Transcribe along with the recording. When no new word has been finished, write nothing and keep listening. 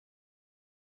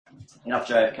enough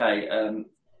JFK.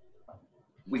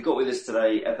 We've got with us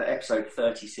today for episode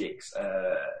 36,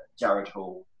 Jared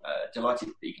Hall. Delighted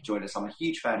that you could join us. I'm a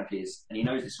huge fan of his, and he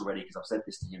knows this already because I've said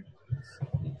this to him.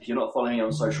 If you're not following him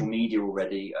on social media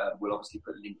already, we'll obviously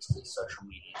put links to his social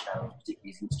media channels,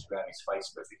 particularly his Instagram, his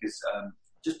Facebook, because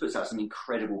just puts out some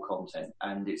incredible content,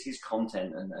 and it's his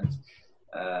content and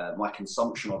my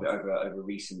consumption of it over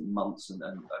recent months and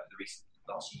over the recent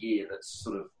last year that's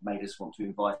sort of made us want to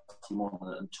invite him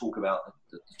on and talk about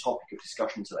the topic of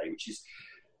discussion today, which is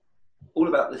all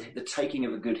about the taking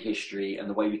of a good history and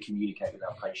the way we communicate with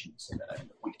our patients. And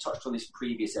we've touched on this in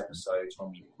previous episodes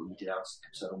when we did our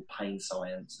episode on pain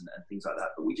science and things like that,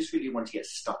 but we just really wanted to get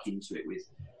stuck into it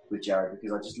with Jared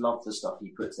because I just love the stuff he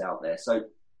puts out there. So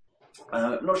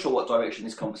I'm not sure what direction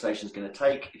this conversation is going to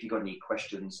take. If you've got any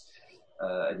questions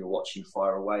and you're watching,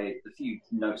 fire away. The few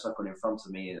notes I've got in front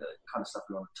of me, the kind of stuff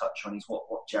we want to touch on is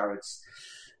what Jared's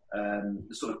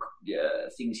the sort of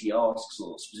things he asks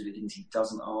or specific things he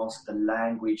doesn't ask, the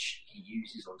language he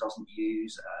uses or doesn't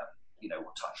use.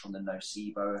 We'll touch on the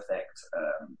nocebo effect.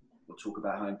 We'll talk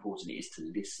about how important it is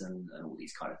to listen and all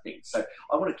these kind of things. So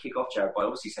I want to kick off, Jared, by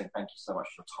obviously saying thank you so much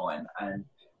for your time, and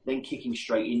then kicking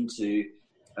straight into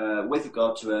with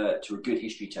regard to a good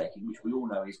history taking, which we all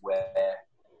know is where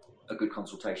a good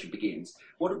consultation begins.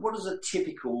 What does a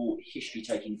typical history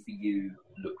taking for you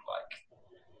look like?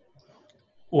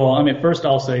 Well, I mean, first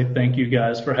I'll say thank you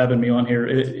guys for having me on here.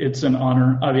 It's an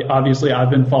honor. Obviously, I've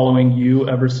been following you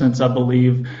ever since I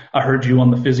believe I heard you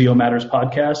on the Physio Matters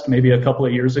podcast maybe a couple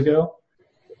of years ago.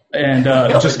 And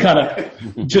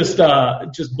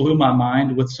just blew my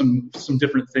mind with some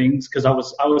different things because I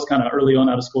was kind of early on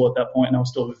out of school at that point, and I was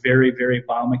still very, very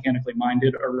biomechanically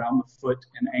minded around the foot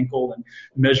and ankle and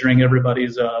measuring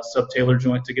everybody's subtalar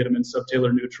joint to get them in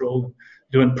subtalar neutral, and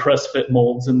doing press fit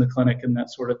molds in the clinic and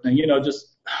that sort of thing.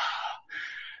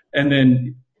 And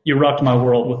then you rocked my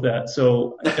world with that.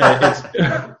 So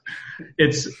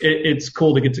it's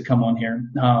cool to get to come on here.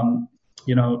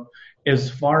 As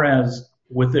far as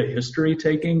with the history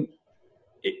taking,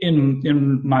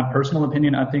 in my personal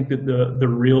opinion, I think that the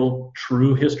real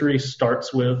true history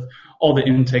starts with all the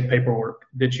intake paperwork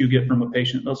that you get from a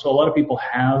patient. So a lot of people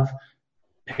have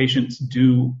patients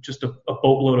do just a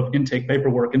boatload of intake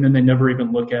paperwork, and then they never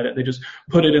even look at it. They just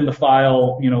put it in the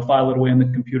file it away in the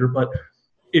computer. But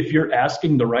if you're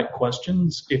asking the right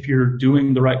questions, if you're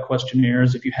doing the right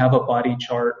questionnaires, if you have a body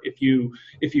chart, if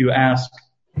you ask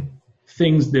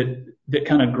things that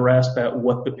kind of grasp at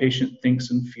what the patient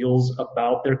thinks and feels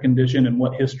about their condition and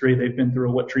what history they've been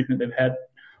through, what treatment they've had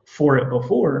for it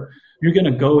before, you're going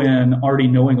to go in already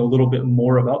knowing a little bit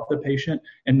more about the patient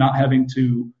and not having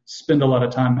to spend a lot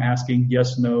of time asking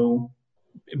yes, no,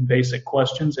 basic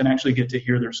questions, and actually get to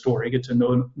hear their story, get to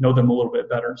know them a little bit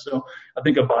better. So I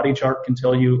think a body chart can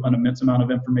tell you an immense amount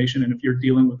of information. And if you're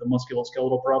dealing with a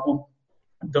musculoskeletal problem,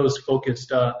 those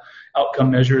focused outcome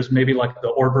measures, maybe like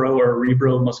the Orbro or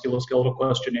Rebro musculoskeletal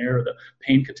questionnaire, or the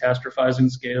pain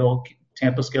catastrophizing scale,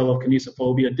 Tampa scale of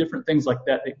kinesiophobia, different things like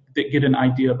that get an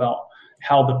idea about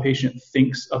how the patient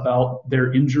thinks about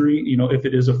their injury. If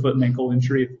it is a foot and ankle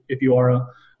injury, if you are a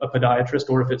podiatrist,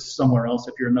 or if it's somewhere else,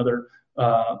 if you're another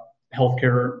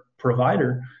healthcare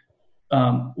provider,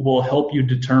 will help you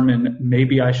determine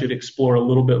maybe I should explore a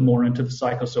little bit more into the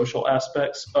psychosocial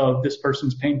aspects of this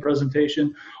person's pain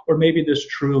presentation, or maybe this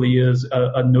truly is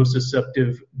a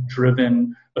nociceptive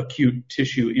driven acute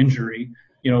tissue injury,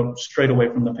 straight away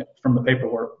from the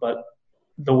paperwork. But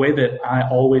the way that I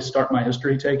always start my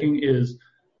history taking is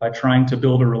by trying to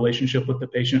build a relationship with the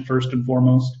patient first and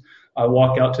foremost. I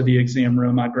walk out to the exam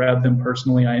room, I grab them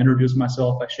personally, I introduce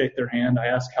myself, I shake their hand, I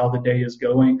ask how the day is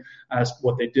going, I ask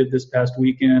what they did this past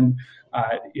weekend,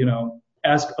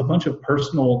 ask a bunch of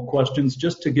personal questions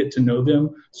just to get to know them,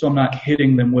 so I'm not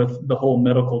hitting them with the whole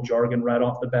medical jargon right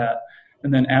off the bat.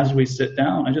 And then as we sit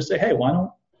down, I just say, hey, why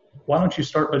don't you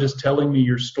start by just telling me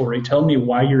your story? Tell me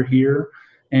why you're here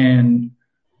and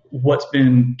what's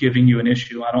been giving you an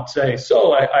issue. I don't say,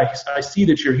 so I see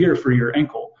that you're here for your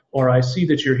ankle, or I see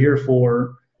that you're here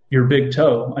for your big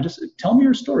toe. I just tell me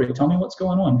your story. Tell me what's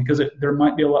going on, because there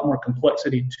might be a lot more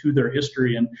complexity to their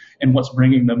history and what's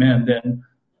bringing them in than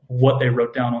what they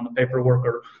wrote down on the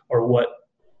paperwork or what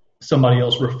somebody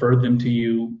else referred them to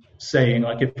you saying.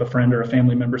 Like if a friend or a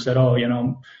family member said, oh,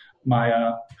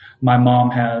 my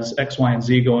mom has X, Y, and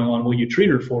Z going on. Will you treat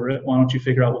her for it? Why don't you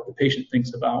figure out what the patient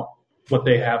thinks about what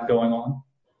they have going on?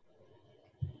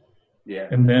 Yeah.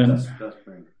 And then that's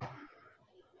great.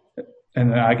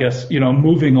 And I guess,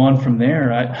 moving on from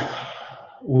there,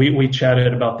 we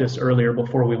chatted about this earlier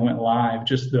before we went live,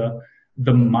 just the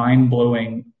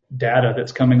mind-blowing data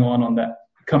that's coming on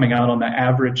coming out on the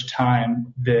average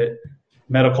time that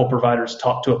medical providers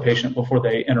talk to a patient before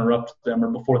they interrupt them or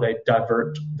before they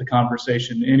divert the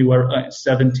conversation, anywhere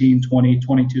 17, 20,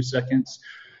 22 seconds.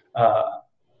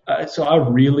 So I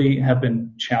really have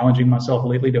been challenging myself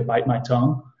lately to bite my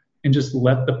tongue and just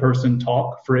let the person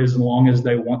talk for as long as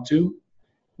they want to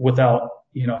without,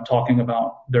 talking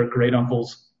about their great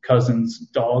uncle's cousin's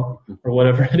dog or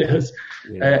whatever it is.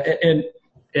 Yeah.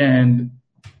 And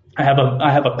I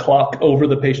have a clock over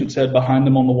the patient's head behind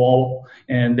them on the wall,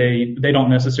 and they don't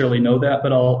necessarily know that,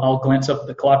 but I'll glance up at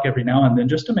the clock every now and then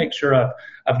just to make sure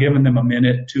I've given them a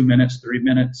minute, 2 minutes, 3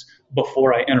 minutes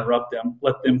before I interrupt them,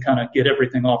 let them kind of get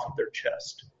everything off of their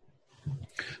chest.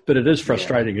 But it is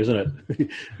frustrating, isn't it?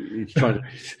 You're trying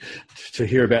to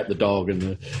hear about the dog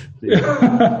and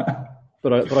the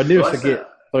but I never forget.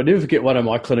 But I never forget one of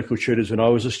my clinical tutors when I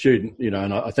was a student,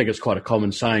 and I think it's quite a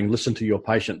common saying, listen to your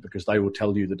patient because they will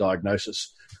tell you the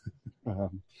diagnosis.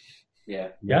 Yeah.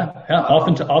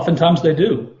 Oftentimes they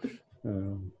do.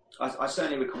 I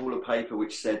certainly recall a paper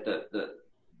which said that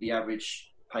the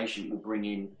average patient will bring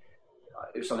in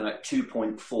it was something like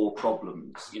 2.4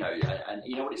 problems, and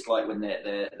you know what it's like when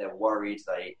they're worried.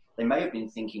 They may have been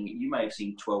thinking, you may have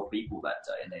seen 12 people that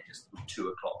day and they're just a 2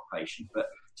 o'clock patient, but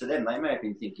to them, they may have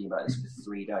been thinking about this for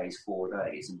 3 days, 4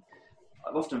 days. And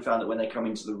I've often found that when they come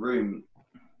into the room,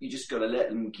 you just got to let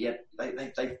them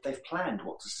they've planned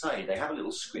what to say. They have a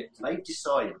little script. They've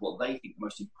decided what they think the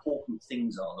most important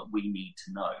things are that we need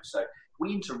to know. So if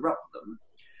we interrupt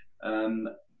them,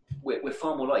 we're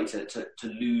far more likely to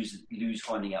lose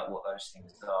finding out what those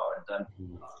things are. And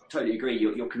I totally agree.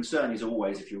 Your concern is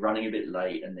always if you're running a bit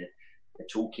late and they're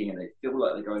talking and they feel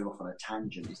like they're going off on a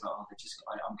tangent. It's like,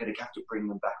 I'm going to have to bring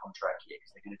them back on track here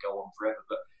because they're going to go on forever.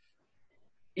 But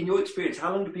in your experience,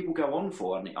 how long do people go on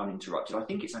for uninterrupted? I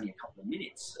think it's only a couple of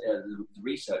minutes. The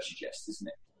research suggests, isn't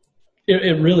it?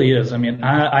 It really is. I mean,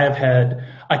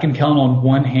 I can count on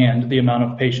one hand the amount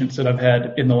of patients that I've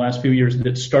had in the last few years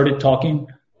that started talking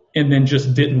and then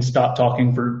just didn't stop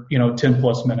talking for 10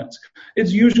 plus minutes.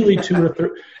 It's usually 2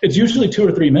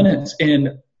 or 3 minutes,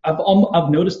 and I've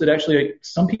noticed that actually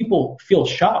some people feel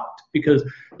shocked because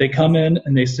they come in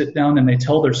and they sit down and they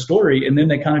tell their story, and then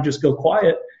they kind of just go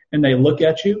quiet and they look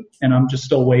at you, and I'm just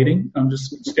still waiting. I'm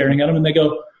just staring at them, and they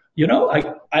go,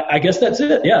 I guess that's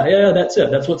it. Yeah, that's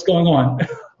it. That's what's going on.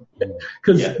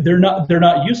 Because they're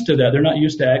not used to that. They're not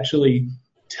used to actually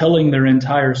telling their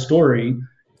entire story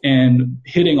and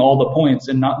hitting all the points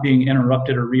and not being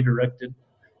interrupted or redirected.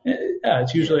 Yeah,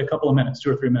 it's usually a couple of minutes, 2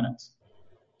 or 3 minutes.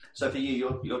 So for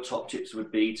you, your top tips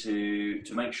would be to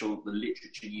make sure the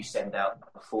literature you send out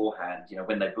beforehand,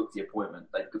 when they book the appointment,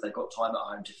 they've got time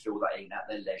at home to fill that in at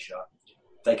their leisure.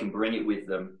 They can bring it with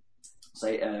them.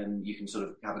 Say you can sort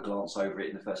of have a glance over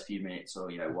it in the first few minutes, or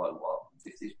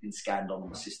if it's been scanned on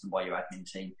the system by your admin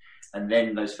team, and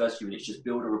then those first few minutes just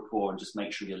build a rapport and just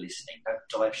make sure you're listening.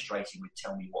 Don't dive straight in with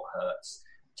tell me what hurts,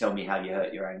 tell me how you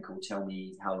hurt your ankle, tell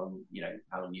me how long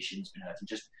your shin's been hurting.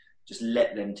 Just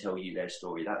let them tell you their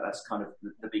story. That's kind of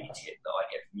the big tip that I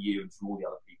get from you and from all the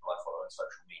other people I follow on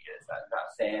social media. Is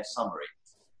that fair summary?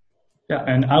 Yeah,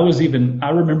 and I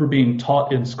remember being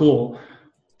taught in school,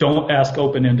 don't ask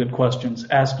open-ended questions.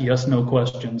 Ask yes/no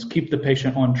questions. Keep the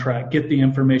patient on track. Get the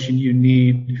information you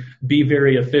need. Be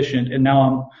very efficient. And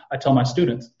now I tell my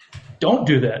students, don't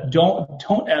do that.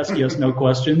 Don't ask yes/no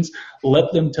questions.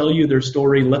 Let them tell you their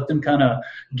story. Let them kind of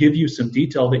give you some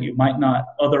detail that you might not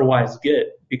otherwise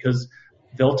get, because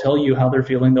they'll tell you how they're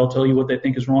feeling. They'll tell you what they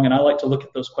think is wrong. And I like to look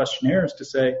at those questionnaires to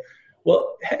say,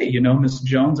 well, hey, Ms.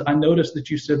 Jones, I noticed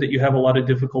that you said that you have a lot of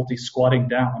difficulty squatting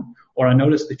down, or I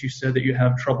noticed that you said that you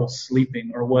have trouble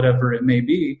sleeping, or whatever it may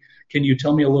be. Can you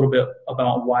tell me a little bit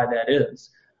about why that is?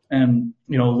 And,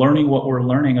 learning what we're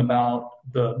learning about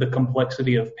the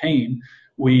complexity of pain,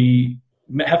 we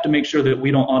have to make sure that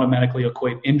we don't automatically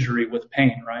equate injury with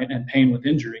pain, right? And pain with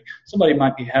injury. Somebody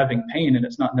might be having pain, and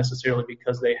it's not necessarily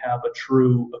because they have a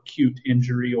true acute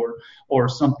injury or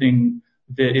something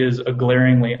that is a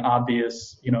glaringly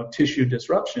obvious, tissue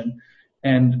disruption.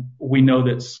 And we know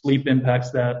that sleep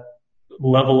impacts that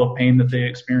level of pain that they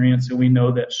experience, and we know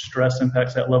that stress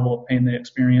impacts that level of pain they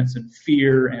experience, and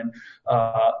fear and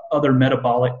other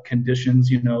metabolic conditions,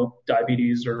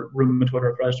 diabetes or rheumatoid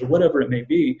arthritis or whatever it may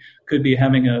be, could be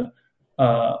having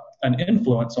an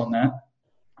influence on that.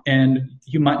 And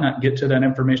you might not get to that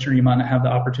information, or you might not have the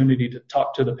opportunity to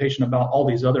talk to the patient about all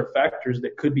these other factors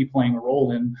that could be playing a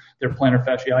role in their plantar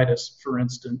fasciitis, for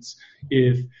instance,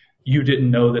 if you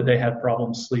didn't know that they had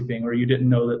problems sleeping, or you didn't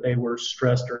know that they were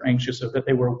stressed or anxious, or that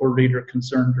they were worried or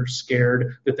concerned or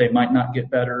scared that they might not get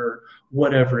better, or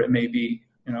whatever it may be,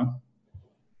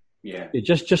 Yeah.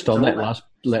 Just on that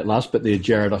last bit there,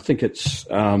 Jared, I think it's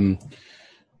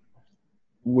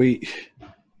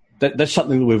that's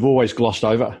something that we've always glossed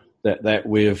over, that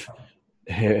we've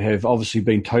have obviously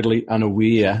been totally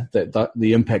unaware that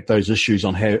the impact those issues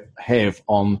have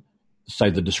on, say,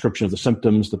 the description of the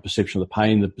symptoms, the perception of the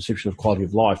pain, the perception of quality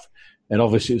of life. And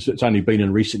obviously it's only been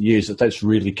in recent years that that's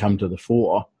really come to the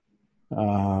fore. So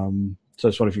I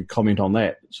just wonder if you could comment on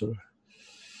that. Sort of.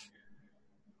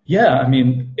 Yeah, I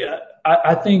mean,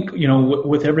 I think,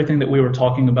 with everything that we were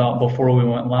talking about before we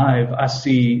went live, I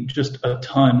see just a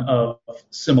ton of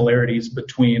similarities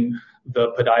between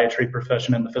the podiatry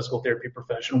profession and the physical therapy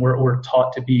profession. We're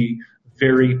taught to be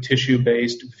very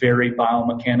tissue-based, very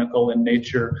biomechanical in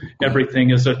nature. Everything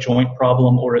is a joint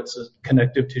problem, or it's a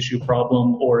connective tissue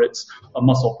problem, or it's a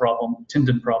muscle problem,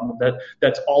 tendon problem.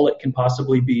 That's all it can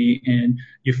possibly be. And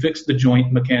you fix the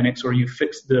joint mechanics, or you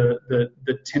fix the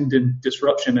tendon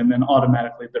disruption, and then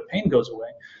automatically the pain goes away.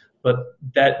 But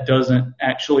that doesn't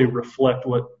actually reflect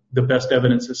what the best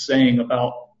evidence is saying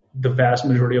about the vast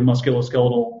majority of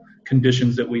musculoskeletal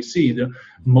conditions that we see.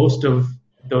 Most of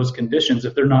those conditions,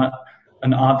 if they're not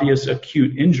an obvious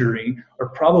acute injury, are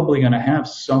probably going to have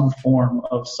some form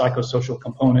of psychosocial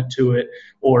component to it,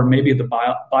 or maybe the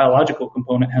biological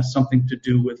component has something to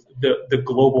do with the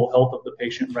global health of the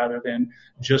patient rather than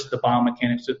just the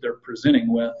biomechanics that they're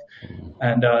presenting with.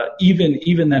 And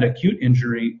even that acute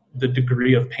injury, the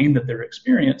degree of pain that they're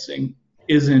experiencing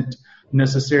isn't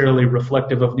necessarily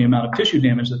reflective of the amount of tissue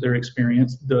damage that they're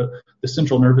experiencing. The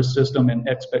central nervous system and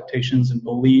expectations and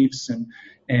beliefs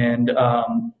and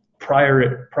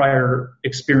prior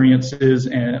experiences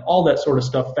and all that sort of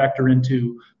stuff factor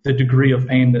into the degree of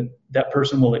pain that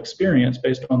person will experience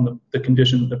based on the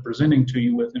condition that they're presenting to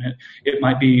you with. And it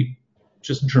might be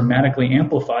just dramatically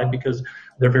amplified because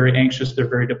they're very anxious, they're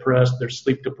very depressed, they're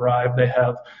sleep deprived, they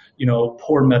have,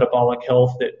 poor metabolic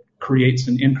health that creates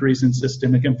an increase in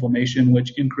systemic inflammation,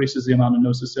 which increases the amount of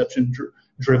nociception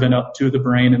driven up to the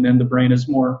brain, and then the brain is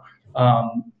more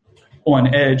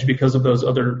on edge because of those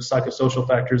other psychosocial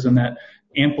factors, and that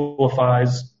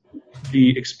amplifies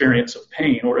the experience of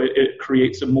pain, or it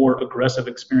creates a more aggressive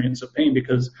experience of pain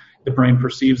because the brain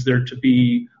perceives there to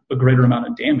be a greater amount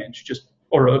of damage,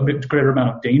 or a greater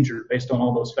amount of danger based on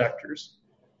all those factors.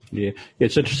 Yeah,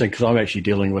 it's interesting because I'm actually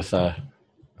dealing with a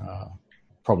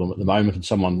problem at the moment, and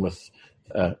someone with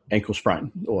ankle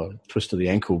sprain or twist of the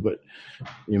ankle, but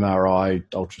MRI,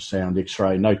 ultrasound,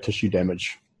 X-ray, no tissue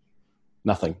damage,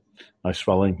 nothing. No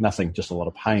swelling, nothing, just a lot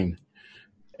of pain.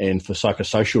 And for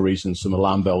psychosocial reasons, some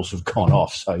alarm bells have gone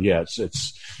off. So, yeah,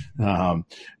 it's I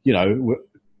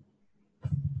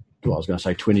was going to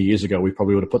say 20 years ago, we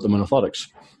probably would have put them in orthotics.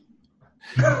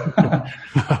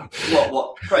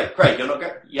 What? Craig,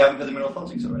 you haven't put them in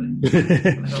orthotics already?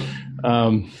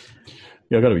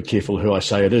 I've got to be careful who I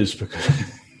say it is. Because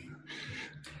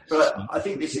but I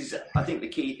think the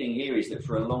key thing here is that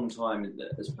for a long time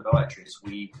as podiatrists,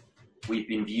 we've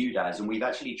been viewed as, and we've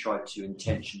actually tried to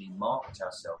intentionally market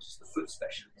ourselves as the foot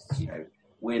specialists.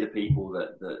 We're the people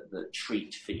that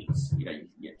treat feet.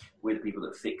 We're the people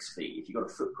that fix feet. If you've got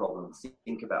a foot problem,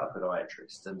 think about a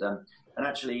podiatrist. And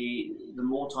actually, the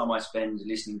more time I spend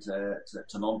listening to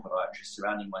non-podiatrists,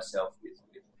 surrounding myself with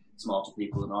smarter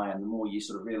people than I am, the more you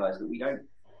sort of realise that we don't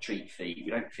treat feet,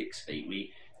 we don't fix feet.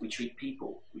 We treat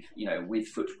people, with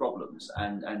foot problems,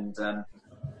 and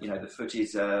the foot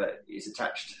is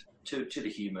attached to the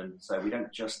human, so we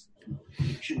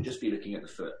shouldn't just be looking at the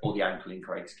foot or the ankle in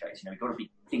Craig's case. We've got to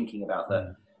be thinking about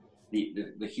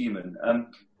the human.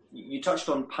 You touched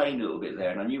on pain a little bit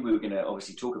there, and I knew we were going to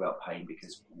obviously talk about pain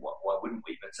because why wouldn't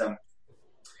we?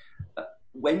 But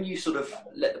when you sort of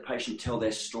let the patient tell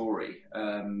their story,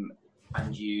 and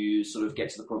you sort of get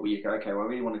to the point where you go, okay, well, I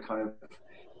really want to kind of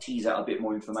tease out a bit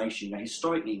more information.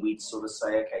 Historically, we'd sort of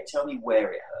say, okay, tell me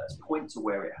where it hurts, point to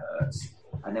where it hurts.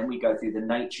 And then we go through the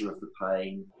nature of the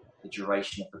pain, the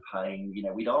duration of the pain.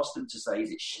 We'd ask them to say,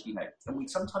 is it, and we'd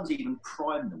sometimes even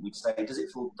prime them. We'd say, does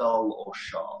it feel dull or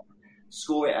sharp?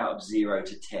 Score it out of 0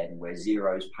 to 10, where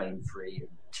 0 is pain-free and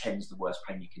 10 is the worst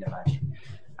pain you can imagine.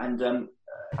 And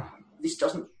this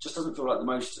doesn't feel like the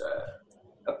most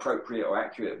appropriate or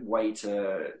accurate way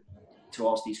to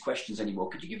ask these questions anymore.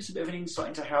 Could you give us a bit of an insight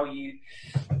into how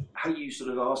you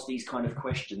sort of ask these kind of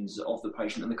questions of the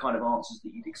patient and the kind of answers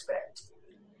that you'd expect?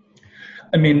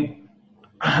 I mean,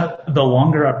 the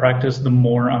longer I practice, the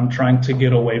more I'm trying to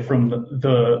get away from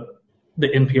the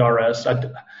NPRS.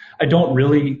 I don't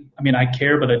really, I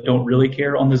care, but I don't really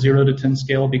care on the 0 to 10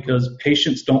 scale because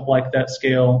patients don't like that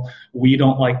scale. We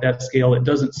don't like that scale. It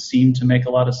doesn't seem to make a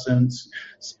lot of sense.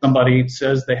 Somebody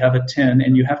says they have a 10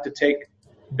 and you have to take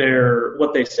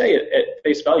what they say at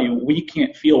face value, we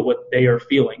can't feel what they are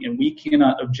feeling, and we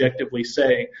cannot objectively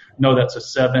say, no, that's a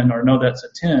 7 or no, that's a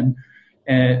 10.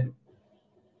 And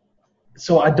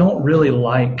so I don't really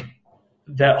like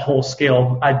that whole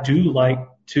scale. I do like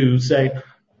to say,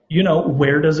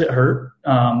 where does it hurt?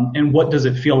 And what does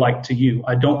it feel like to you?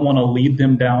 I don't want to lead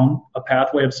them down a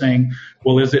pathway of saying,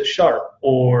 well, is it sharp?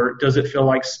 Or does it feel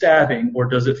like stabbing? Or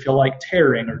does it feel like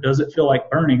tearing? Or does it feel like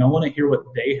burning? I want to hear what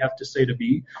they have to say to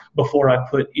me before I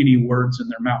put any words in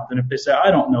their mouth. And if they say,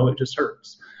 I don't know, it just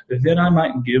hurts, then I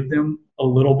might give them a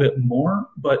little bit more.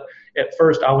 But at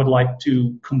first, I would like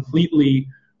to completely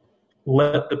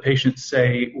let the patient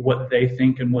say what they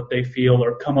think and what they feel,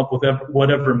 or come up with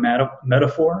whatever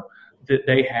metaphor that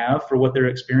they have for what they're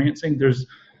experiencing. There's,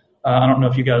 I don't know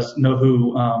if you guys know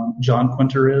who John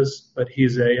Quinter is, but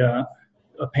he's a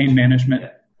pain management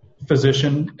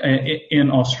physician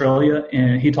in Australia,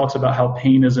 and he talks about how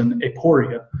pain is an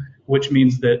aporia, which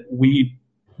means that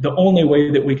the only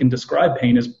way that we can describe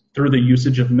pain is through the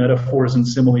usage of metaphors and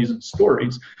similes and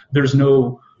stories. There's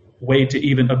no way to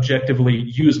even objectively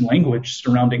use language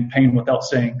surrounding pain without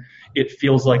saying it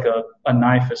feels like a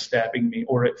knife is stabbing me,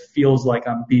 or it feels like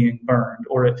I'm being burned,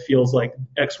 or it feels like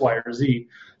X, Y, or Z.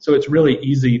 So it's really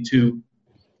easy to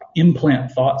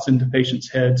implant thoughts into patients'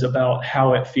 heads about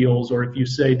how it feels, or if you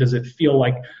say, does it feel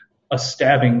like a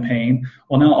stabbing pain?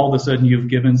 Well, now all of a sudden you've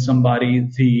given somebody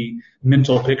the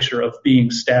mental picture of being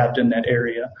stabbed in that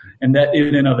area. And that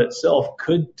in and of itself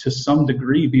could, to some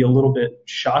degree, be a little bit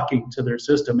shocking to their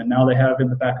system. And now they have in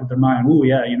the back of their mind, oh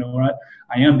yeah, you know what?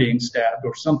 I am being stabbed,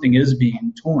 or something is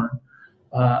being torn.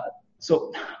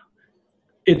 So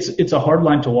it's a hard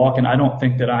line to walk, and I don't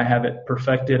think that I have it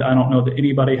perfected. I don't know that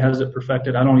anybody has it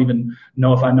perfected. I don't even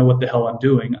know if I know what the hell I'm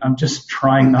doing. I'm just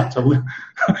trying not to.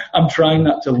 I'm trying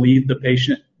not to lead the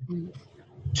patient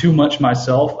too much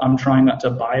myself. I'm trying not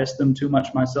to bias them too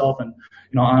much myself, and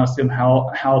ask them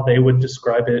how they would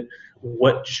describe it,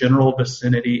 what general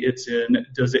vicinity it's in.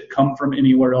 Does it come from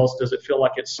anywhere else? Does it feel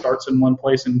like it starts in one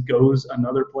place and goes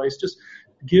another place? Just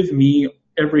give me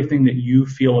everything that you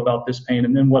feel about this pain.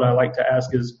 And then what I like to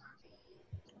ask is,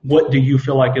 what do you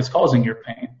feel like is causing your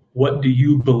pain? What do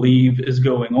you believe is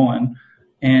going on?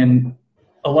 And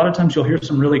a lot of times you'll hear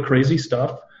some really crazy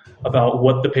stuff about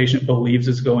what the patient believes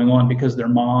is going on because their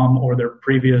mom or their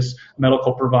previous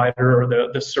medical provider or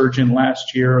the surgeon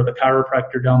last year or the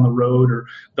chiropractor down the road or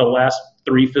the last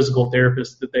 3 physical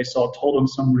therapists that they saw told them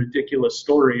some ridiculous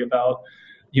story about,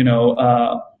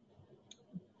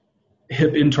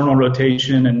 hip internal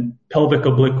rotation and pelvic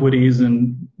obliquities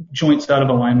and joints out of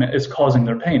alignment is causing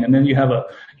their pain. And then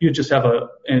you just have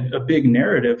a big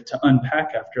narrative to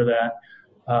unpack after that.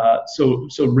 So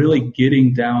really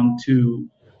getting down to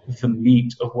the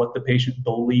meat of what the patient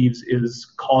believes is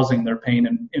causing their pain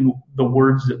and in the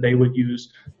words that they would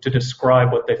use to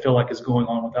describe what they feel like is going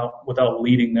on without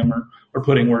leading them or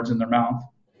putting words in their mouth.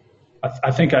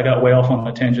 I think I got way off on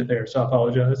a tangent there, so I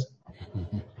apologize.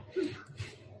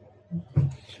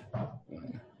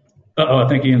 I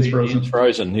think Ian's frozen. Ian's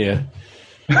frozen, yeah.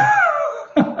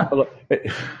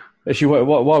 Actually,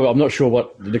 I'm not sure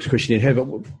what the next question you have,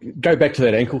 but go back to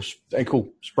that ankle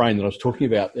sprain that I was talking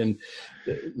about, and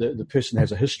the person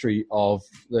has a history of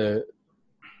the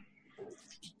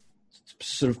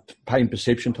sort of pain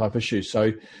perception type issues.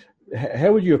 So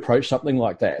how would you approach something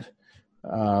like that?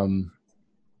 I'm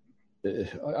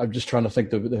just trying to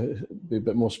think of a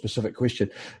bit more specific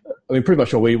question. I mean, pretty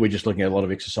much all we're just looking at a lot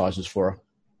of exercises for her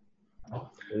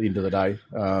at the end of the day.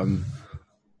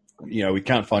 We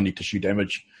can't find any tissue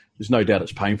damage. There's no doubt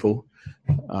it's painful,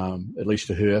 at least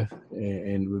to her,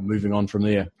 and we're moving on from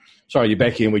there. Sorry, you're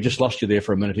back in. We just lost you there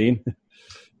for a minute, Ian.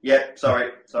 Yeah,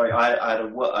 sorry. I had a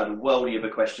worldie of a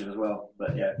question as well,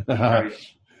 but yeah.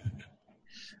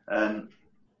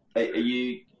 Did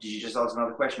you just ask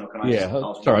another question, or can I?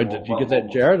 Yeah, sorry. Did you get that,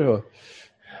 Jared? Or?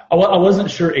 I wasn't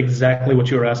sure exactly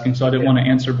what you were asking, so I didn't want to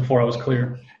answer before I was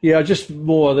clear. Yeah, just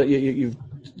more that you've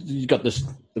got this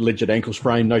alleged ankle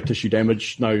sprain, no tissue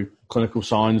damage, no clinical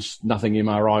signs, nothing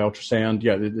MRI, ultrasound.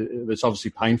 Yeah, it's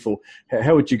obviously painful.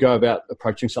 How would you go about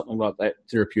approaching something like that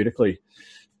therapeutically?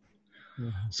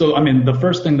 So, the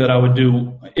first thing that I would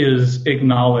do is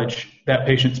acknowledge that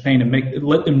patient's pain and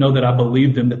let them know that I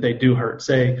believe them, that they do hurt.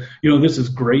 Say, this is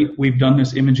great. We've done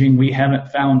this imaging. We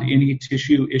haven't found any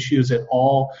tissue issues at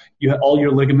all. All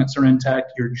your ligaments are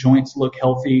intact. Your joints look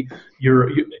healthy.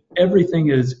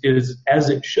 Everything is as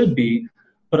it should be.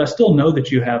 But I still know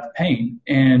that you have pain,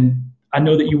 and I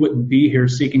know that you wouldn't be here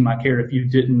seeking my care if you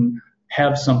didn't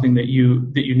have something that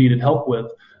you needed help with.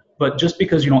 But just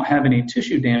because you don't have any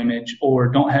tissue damage or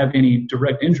don't have any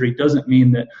direct injury doesn't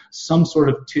mean that some sort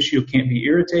of tissue can't be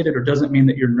irritated, or doesn't mean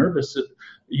that you're nervous.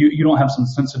 You don't have some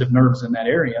sensitive nerves in that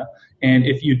area. And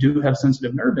if you do have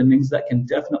sensitive nerve endings, that can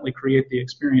definitely create the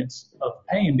experience of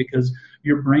pain, because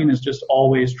your brain is just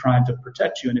always trying to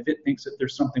protect you. And if it thinks that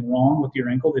there's something wrong with your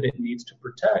ankle that it needs to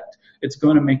protect, it's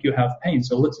going to make you have pain.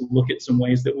 So let's look at some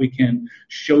ways that we can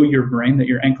show your brain that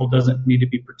your ankle doesn't need to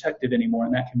be protected anymore.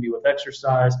 And that can be with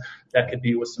exercise. That could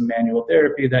be with some manual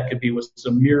therapy. That could be with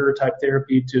some mirror type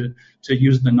therapy to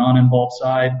use the non-involved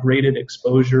side, graded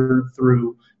exposure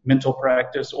through mental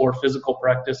practice or physical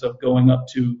practice of going up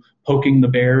to poking the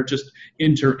bear, just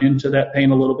enter into that pain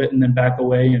a little bit and then back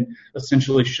away, and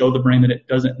essentially show the brain that it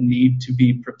doesn't need to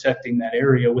be protecting that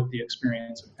area with the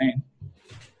experience of pain.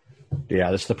 Yeah,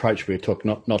 that's the approach we took,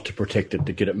 not to protect it,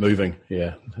 to get it moving.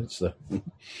 Yeah, that's the.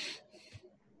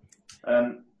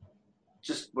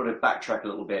 Just want to backtrack a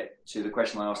little bit to the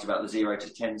question I asked about the 0 to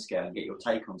 10 scale and get your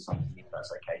take on something, if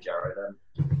that's okay, Jared.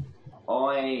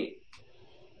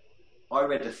 I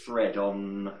read a thread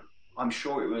on, I'm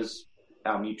sure it was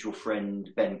our mutual friend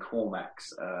Ben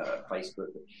Cormack's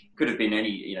Facebook. Could have been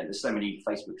any, there's so many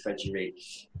Facebook threads you read.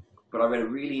 But I read a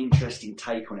really interesting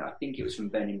take on it. I think it was from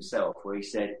Ben himself, where he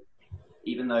said,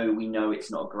 even though we know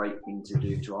it's not a great thing to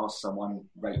do to ask someone,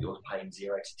 rate your pain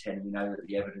 0 to 10, we know that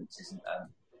the evidence isn't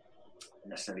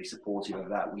necessarily supportive of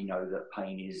that. We know that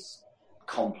pain is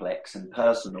complex and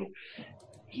personal.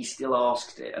 He still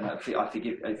asked it, and I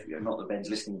forgive, not that Ben's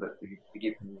listening, but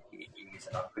forgive me,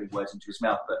 and I'm putting words into his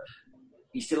mouth, but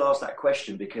he still asked that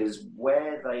question because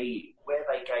where they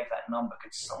gave that number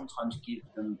could sometimes give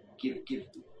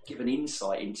an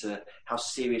insight into how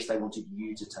serious they wanted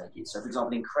you to take it. So, for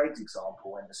example, in Craig's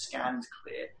example, when the scan's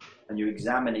clear and you're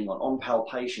examining on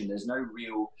palpation, there's no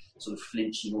real sort of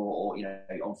flinching or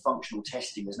on functional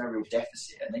testing, there's no real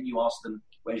deficit. And then you ask them,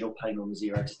 where's your pain on the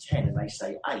 0 to 10? And they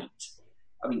say 8.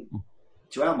 I mean,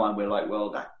 to our mind, we're like,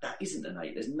 well, that isn't an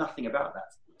 8. There's nothing about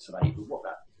that to 8. But what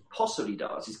that possibly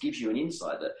does is gives you an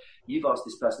insight that you've asked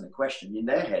this person a question. In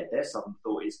their head, their sudden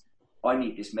thought is, I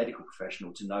need this medical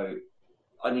professional to know,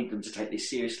 I need them to take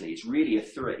this seriously. It's really a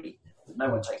 3, but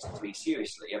no one takes it 3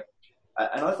 seriously.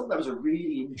 And I thought that was a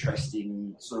really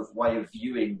interesting sort of way of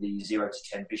viewing the 0 to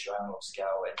 10 visual analog scale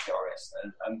NPRS.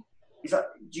 And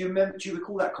do you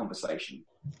recall that conversation?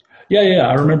 Yeah.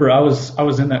 I remember I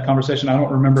was in that conversation. I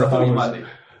don't remember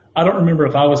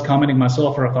if I was commenting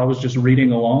myself or if I was just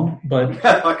reading along, but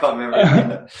I can't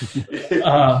remember.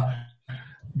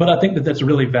 But I think that that's a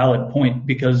really valid point,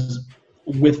 because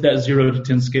with that 0 to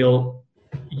 10 scale,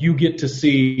 you get to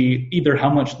see either how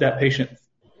much that patient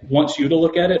wants you to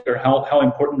look at it, or how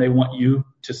important they want you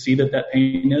to see that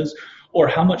pain is, or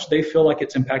how much they feel like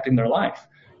it's impacting their life.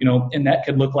 And that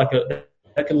could look like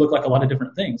a lot of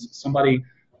different things. Somebody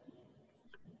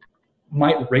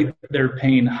might rate their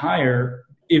pain higher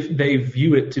if they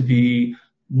view it to be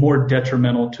more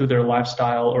detrimental to their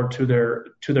lifestyle or to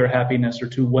their happiness or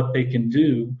to what they can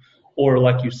do. Or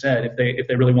like you said, if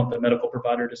they really want the medical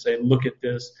provider to say, look at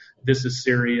this is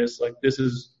serious, like this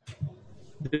is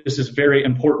very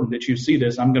important that you see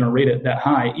this, I'm going to rate it that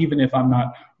high, even if I'm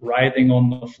not writhing on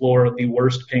the floor of the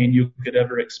worst pain you could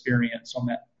ever experience on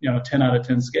that 10 out of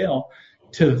 10 scale.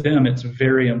 To them, it's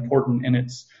very important, and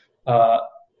it's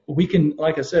we can,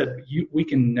 like I said, we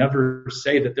can never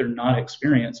say that they're not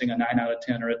experiencing a 9 out of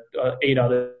 10 or an 8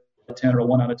 out of 10 or a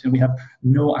 1 out of 10. We have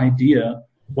no idea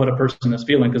what a person is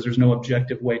feeling because there's no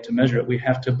objective way to measure it. We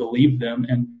have to believe them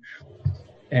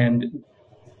and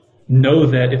know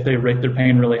that if they rate their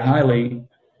pain really highly,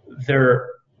 they're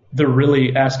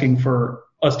really asking for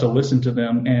us to listen to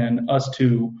them and us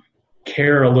to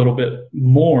care a little bit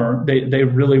more. They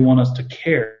really want us to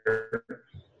care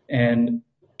and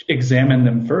examine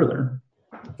them further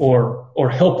or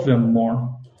help them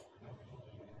more.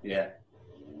 Yeah.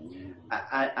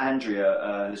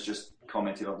 Andrea has just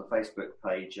commented on the Facebook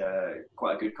page,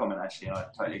 quite a good comment actually, and I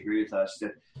totally agree with her. She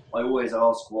said, I always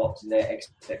ask what their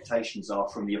expectations are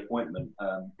from the appointment.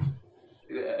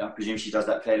 I presume she does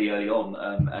that fairly early on,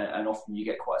 and often you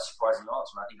get quite a surprising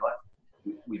answer. And I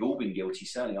think we've all been guilty,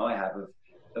 certainly I have,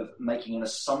 of making an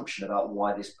assumption about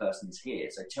why this person's here.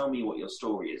 So tell me what your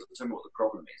story is, or tell me what the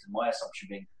problem is, and my assumption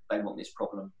being they want this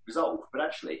problem resolved. But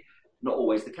actually, not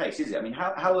always the case, is it? I mean,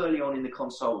 how early on in the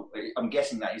consult, I'm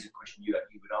guessing that is a question you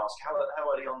would ask, how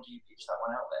early on do you pitch that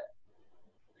one out there?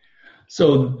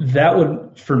 So that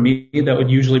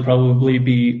would usually probably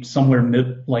be somewhere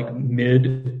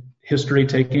mid history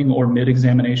taking or mid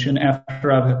examination,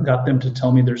 after I've got them to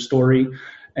tell me their story,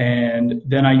 And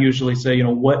then I usually say,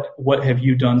 what have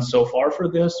you done so far for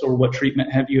this, or what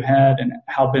treatment have you had, and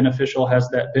how beneficial has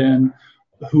that been?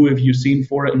 Who have you seen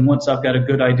for it? And once I've got a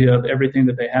good idea of everything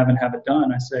that they have and haven't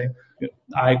done,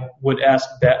 I would ask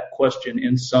that question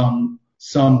in some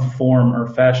form or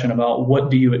fashion about what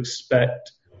do you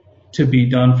expect to be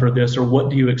done for this, or what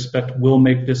do you expect will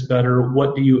make this better?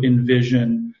 What do you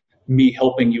envision me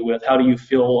helping you with? How do you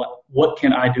feel? What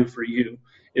can I do for you?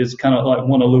 Is kind of like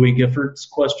one of Louis Gifford's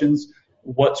questions.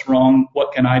 What's wrong?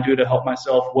 What can I do to help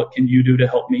myself? What can you do to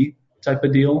help me? Type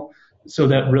of deal. So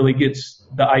that really gets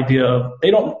the idea of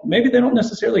they don't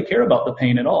necessarily care about the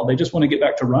pain at all. They just want to get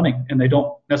back to running, and they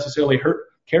don't necessarily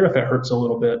care if it hurts a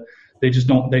little bit. They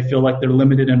feel like they're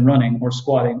limited in running or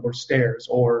squatting or stairs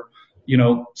or,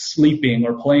 sleeping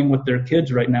or playing with their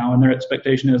kids right now. And their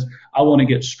expectation is, I want to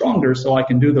get stronger so I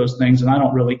can do those things, and I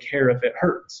don't really care if it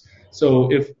hurts.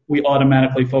 So if we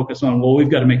automatically focus on, we've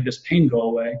got to make this pain go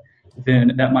away,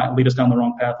 then that might lead us down the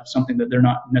wrong path of something that they're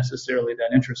not necessarily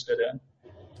that interested in.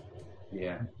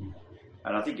 Yeah.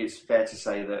 And I think it's fair to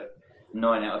say that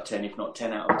 9 out of 10, if not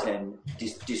 10 out of 10,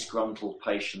 disgruntled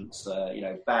patients,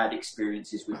 bad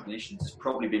experiences with clinicians has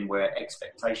probably been where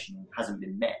expectation hasn't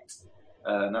been met.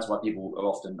 And that's why people are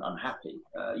often unhappy.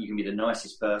 You can be the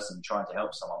nicest person trying to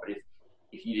help someone, but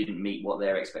if you didn't meet what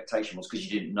their expectation was because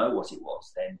you didn't know what it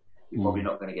was, then you're probably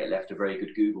not going to get left a very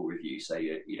good Google review. So,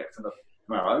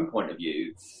 from our own point of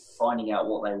view, finding out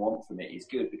what they want from it is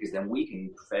good, because then we can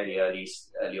fairly early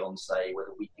on say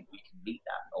whether we think we can meet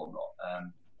that or not.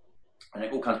 And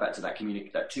it all comes back to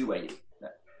that two-way,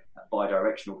 that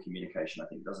bi-directional communication, I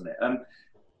think, doesn't it?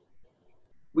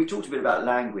 We talked a bit about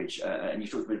language, and you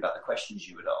talked a bit about the questions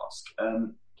you would ask.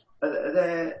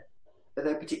 Are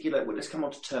there particular? Well, let's come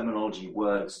on to terminology,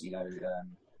 words.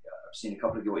 I've seen a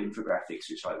couple of your infographics,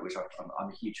 which I'm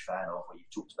a huge fan of, where you've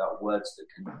talked about words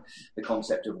the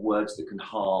concept of words that can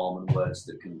harm and words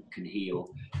that can heal.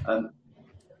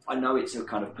 I know it's a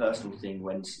kind of personal thing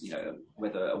when,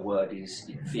 whether a word is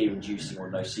fear-inducing or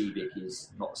nocivic is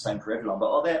not the same for everyone, but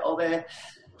are there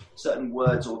certain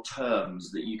words or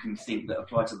terms that you can think that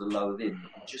apply to the lower limb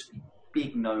that would just be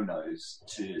big no-nos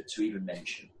to even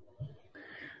mention?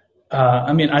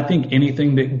 I think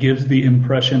anything that gives the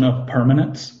impression of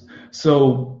permanence.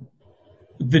 So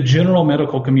the general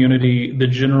medical community, the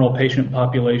general patient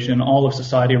population, all of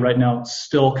society right now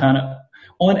still kind of,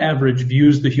 on average,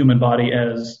 views the human body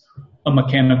as a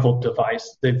mechanical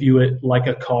device. They view it like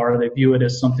a car. They view it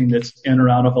as something that's in or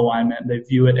out of alignment. They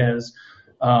view it as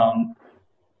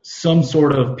some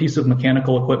sort of piece of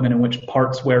mechanical equipment in which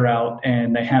parts wear out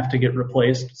and they have to get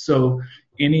replaced. So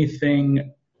any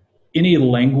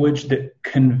language that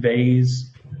conveys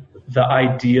the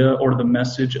idea or the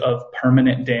message of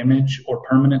permanent damage or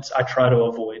permanence, I try to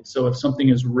avoid. So if something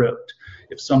is ripped,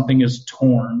 if something is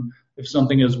torn, if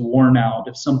something is worn out,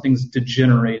 if something's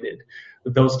degenerated,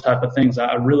 those type of things,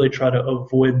 I really try to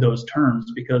avoid those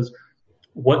terms, because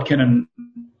what can an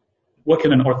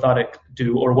orthotic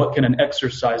do, or what can an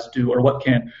exercise do, or what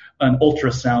can an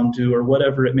ultrasound do, or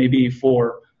whatever it may be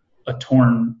for a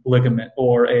torn ligament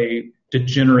or a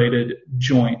degenerated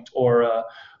joint or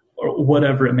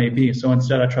whatever it may be. So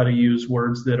instead I try to use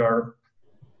words that are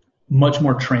much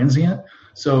more transient.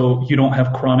 So you don't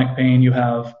have chronic pain, you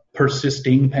have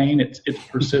persisting pain. It's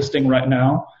persisting right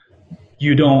now.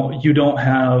 You don't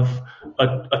have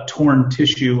a torn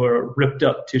tissue or a ripped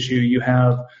up tissue. You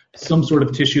have some sort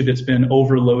of tissue that's been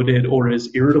overloaded or is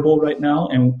irritable right now,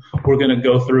 and we're going to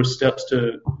go through steps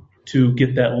to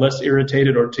get that less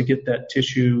irritated, or to get that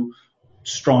tissue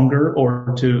stronger,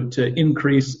 or to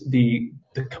increase the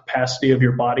capacity of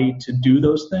your body to do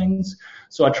those things.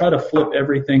 So I try to flip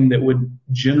everything that would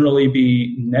generally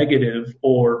be negative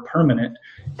or permanent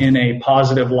in a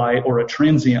positive light or a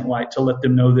transient light, to let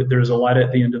them know that there's a light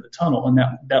at the end of the tunnel. And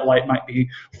that light might be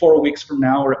 4 weeks from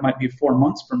now, or it might be 4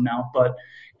 months from now, but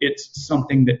it's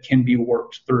something that can be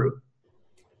worked through.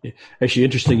 Yeah. Actually,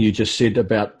 interesting you just said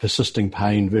about persisting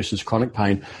pain versus chronic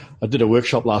pain. I did a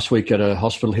workshop last week at a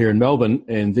hospital here in Melbourne,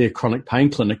 and their chronic pain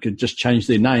clinic had just changed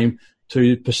their name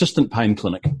to Persistent Pain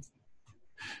Clinic.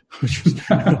 Which was,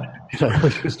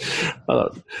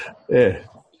 they're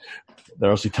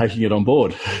obviously taking it on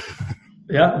board.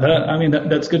 Yeah,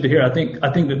 that's good to hear. I think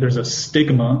that there's a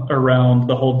stigma around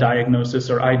the whole diagnosis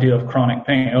or idea of chronic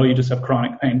pain. Oh, you just have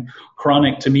chronic pain.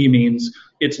 Chronic to me means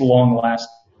it's long lasting.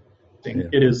 Yeah.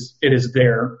 It is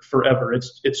there forever.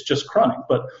 It's just chronic.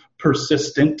 But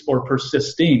persistent or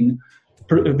persisting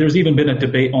there's even been a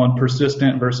debate on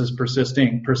persistent versus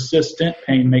persisting. Persistent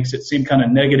pain makes it seem kind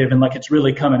of negative and like it's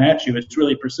really coming at you. It's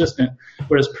really persistent.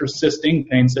 Whereas persisting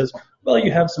pain says, well,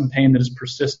 you have some pain that is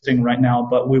persisting right now,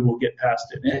 but we will get past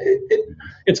it.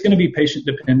 It's going to be patient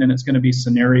dependent. It's going to be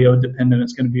scenario dependent.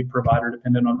 It's going to be provider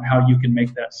dependent on how you can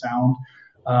make that sound.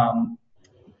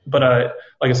 But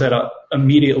like I said, I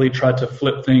immediately tried to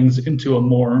flip things into a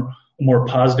more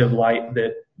positive light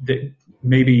that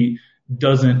maybe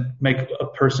doesn't make a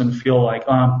person feel like,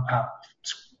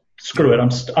 screw it,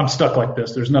 I'm stuck like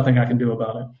this. There's nothing I can do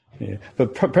about it. Yeah,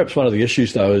 but perhaps one of the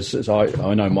issues, though, is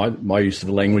I know my use of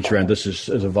the language around this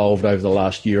has evolved over the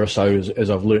last year or so as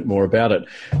I've learnt more about it.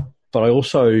 But I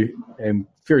also am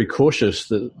very cautious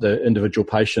that the individual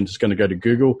patient is going to go to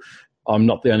Google. I'm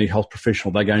not the only health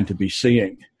professional they're going to be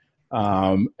seeing,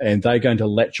 and they're going to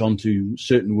latch onto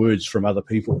certain words from other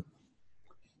people.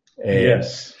 And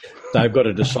yes. They've got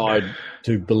to decide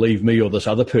to believe me or this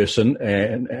other person,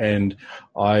 and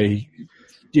I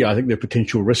think there are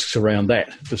potential risks around that.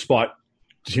 Despite,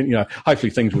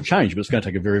 hopefully things will change, but it's going to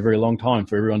take a very, very long time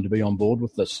for everyone to be on board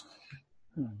with this.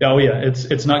 Oh yeah,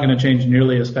 it's not going to change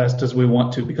nearly as fast as we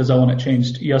want to, because I want it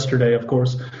changed yesterday, of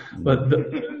course. But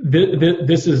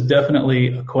this is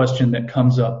definitely a question that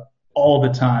comes up all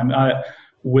the time.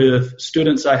 With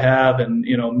students I have and,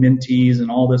 mentees and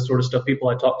all this sort of stuff, people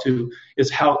I talk to, is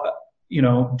how,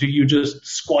 do you just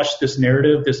squash this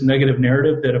narrative, this negative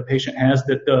narrative that a patient has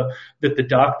that the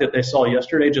doc that they saw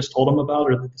yesterday just told them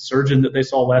about, or that the surgeon that they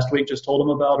saw last week just told them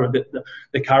about, or that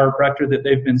the chiropractor that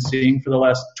they've been seeing for the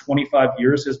last 25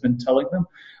 years has been telling them?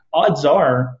 Odds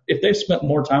are, if they've spent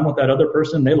more time with that other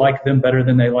person, they like them better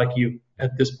than they like you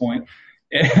at this point.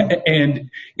 And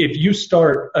if you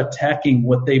start attacking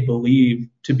what they believe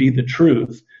to be the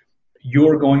truth,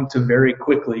 you're going to very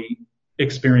quickly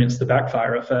experience the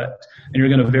backfire effect. And you're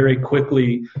going to very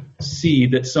quickly see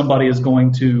that somebody is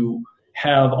going to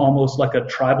have almost like a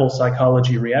tribal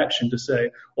psychology reaction to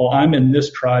say, well, I'm in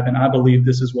this tribe and I believe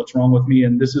this is what's wrong with me,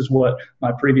 and this is what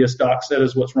my previous doc said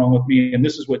is what's wrong with me, and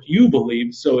this is what you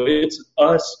believe. So it's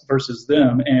us versus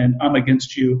them, and I'm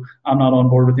against you. I'm not on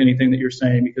board with anything that you're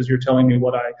saying because you're telling me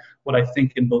what I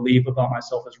think and believe about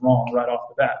myself is wrong right off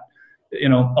the bat.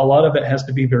 A lot of it has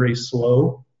to be very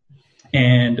slow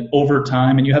and over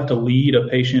time, and you have to lead a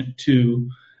patient to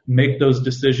make those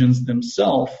decisions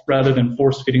themselves rather than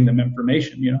force feeding them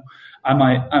information. I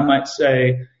might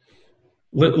say,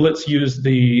 let's use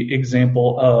the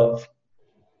example of,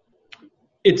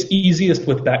 it's easiest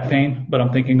with back pain, but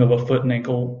I'm thinking of a foot and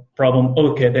ankle problem.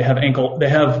 Okay, they have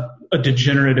a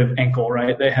degenerative ankle,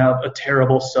 right? They have a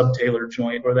terrible subtalar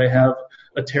joint, or they have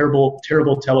a terrible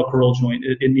talocrural joint.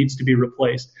 It needs to be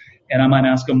replaced. And I might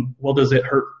ask them, well, does it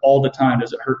hurt all the time?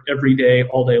 Does it hurt every day,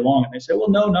 all day long? And they say, well,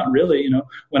 no, not really.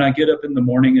 When I get up in the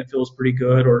morning, it feels pretty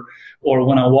good. Or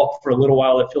when I walk for a little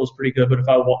while, it feels pretty good. But if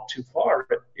I walk too far,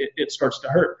 it starts to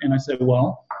hurt. And I say,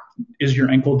 well, is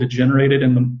your ankle not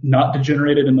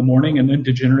degenerated in the morning and then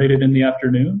degenerated in the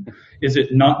afternoon? Is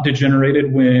it not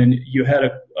degenerated when you had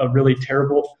a really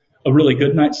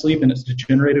good night's sleep, and it's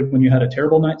degenerated when you had a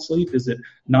terrible night's sleep? Is it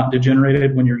not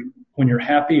degenerated when you're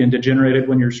happy and degenerated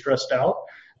when you're stressed out?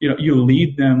 You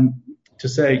lead them to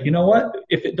say, you know what,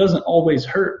 if it doesn't always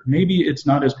hurt, maybe it's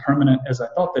not as permanent as I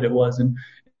thought that it was. And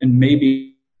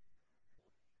maybe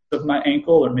of my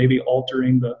ankle, or maybe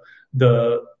altering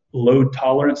the load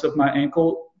tolerance of my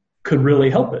ankle could really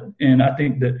help it. And I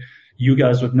think that you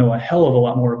guys would know a hell of a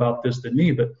lot more about this than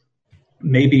me, but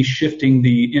maybe shifting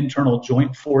the internal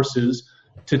joint forces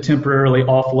to temporarily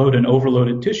offload an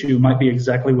overloaded tissue might be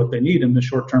exactly what they need in the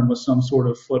short term with some sort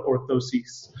of foot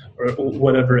orthosis or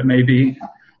whatever it may be,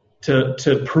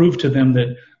 to prove to them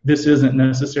that this isn't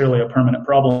necessarily a permanent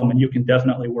problem and you can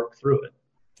definitely work through it.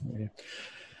 Yeah.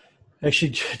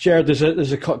 Actually, Jared,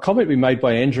 there's a comment we made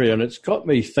by Andrea, and it's got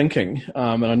me thinking,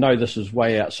 and I know this is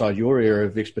way outside your area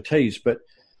of expertise, but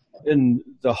in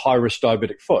the high-risk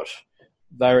diabetic foot,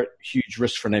 they're at huge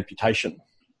risk for an amputation.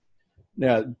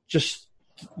 Now, just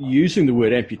using the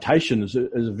word amputation is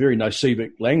a very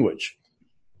nocivic language.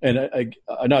 And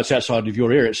I know it's outside of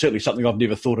your area. It's certainly something I've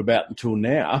never thought about until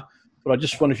now, but I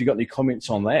just wonder if you've got any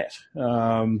comments on that.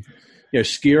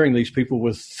 Scaring these people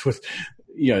with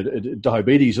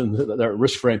diabetes and they're at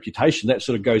risk for amputation, that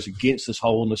sort of goes against this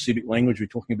whole nocivic language we're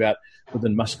talking about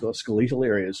within musculoskeletal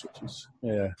areas, which is,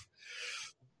 yeah.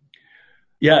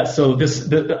 Yeah, so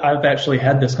I've actually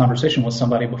had this conversation with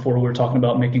somebody before. We were talking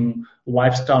about making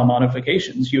lifestyle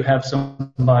modifications. You have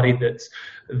somebody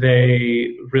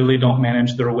they really don't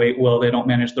manage their weight well. They don't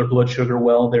manage their blood sugar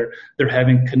well. They're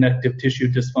having connective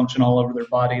tissue dysfunction all over their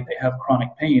body. They have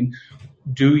chronic pain.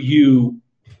 Do you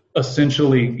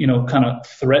essentially, kind of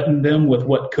threaten them with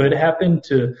what could happen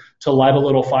to light a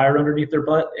little fire underneath their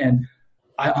butt. And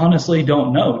I honestly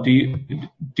don't know.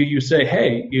 Do you say,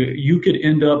 hey, you could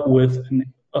end up with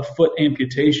a foot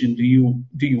amputation? Do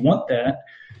you want that?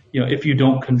 If you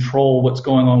don't control what's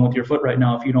going on with your foot right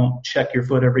now, if you don't check your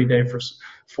foot every day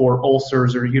for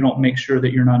ulcers, or you don't make sure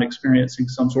that you're not experiencing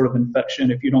some sort of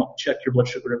infection, if you don't check your blood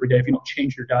sugar every day, if you don't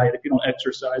change your diet, if you don't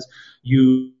exercise,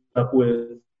 you end up with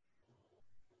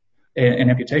an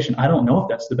amputation. I don't know if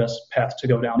that's the best path to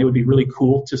go down. It would be really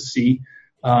cool to see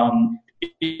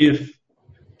if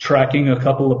tracking a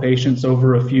couple of patients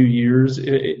over a few years,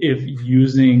 if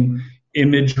using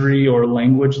imagery or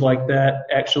language like that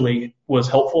actually was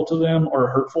helpful to them or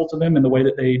hurtful to them in the way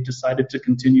that they decided to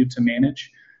continue to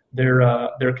manage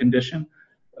their condition.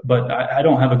 But I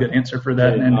don't have a good answer for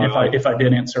that. And if I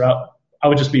did answer out, I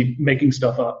would just be making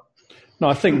stuff up. No,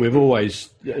 I think we've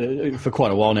always, for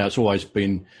quite a while now, it's always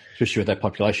been, especially with that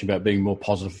population, about being more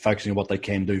positive, focusing on what they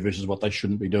can do versus what they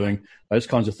shouldn't be doing, those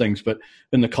kinds of things. But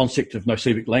in the concept of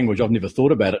nocivic language, I've never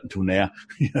thought about it until now.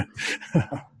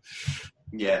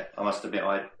 Yeah, I must admit,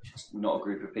 it's not a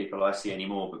group of people I see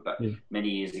anymore, but many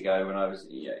years ago when I was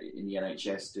in the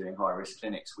NHS doing high-risk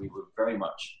clinics, we were very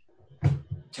much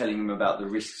telling them about the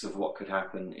risks of what could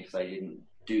happen if they didn't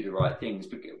do the right things,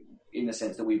 in the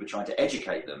sense that we were trying to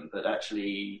educate them. But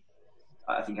actually,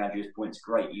 I think Andrew's point's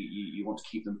great. You want to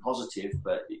keep them positive,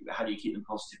 but how do you keep them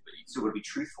positive? But you still got to be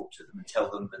truthful to them and tell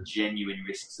them the genuine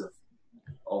risks of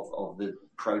the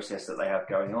process that they have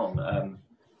going on.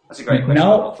 That's a great question.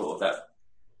 Now, I never thought of that.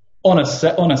 On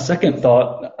a second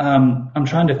thought, I'm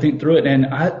trying to think through it, and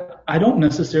I don't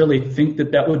necessarily think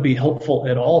that would be helpful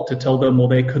at all to tell them, well,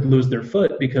 they could lose their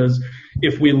foot, because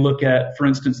if we look at, for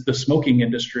instance, the smoking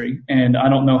industry, and I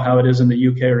don't know how it is in the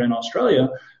UK or in Australia,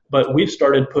 but we've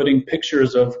started putting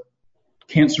pictures of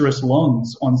cancerous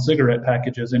lungs on cigarette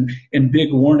packages and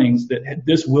big warnings that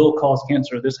this will cause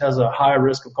cancer. This has a high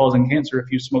risk of causing cancer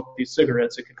if you smoke these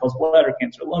cigarettes. It could cause bladder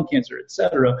cancer, lung cancer,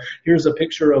 etc. Here's a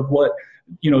picture of what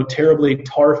terribly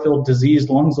tar-filled, diseased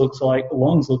lungs look like,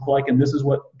 and this is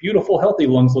what beautiful, healthy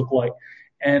lungs look like.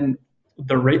 And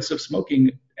the rates of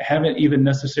smoking haven't even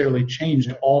necessarily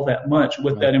changed all that much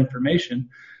with that information.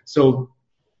 So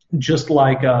just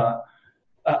like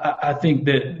I think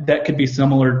that could be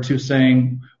similar to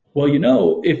saying, well,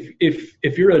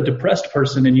 if you're a depressed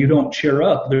person and you don't cheer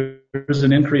up, there's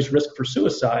an increased risk for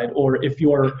suicide. Or if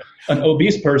you're an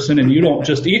obese person and you don't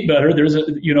just eat better,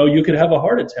 you could have a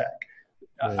heart attack.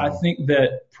 I think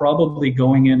that probably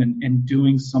going in and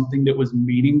doing something that was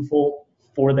meaningful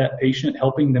for that patient,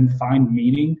 helping them find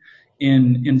meaning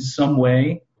in some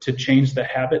way to change the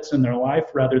habits in their life,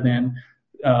 rather than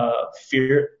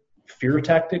fear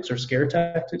tactics or scare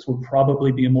tactics, would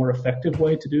probably be a more effective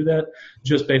way to do that,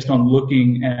 just based on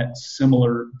looking at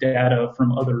similar data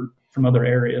from other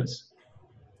areas.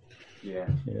 Yeah,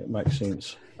 it makes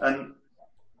sense.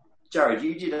 Jared,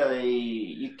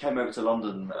 you came over to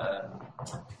London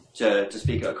to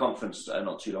speak at a conference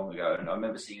not too long ago, and I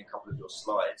remember seeing a couple of your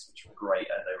slides, which were great,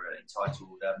 and they were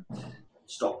entitled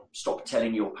 "Stop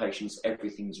telling your patients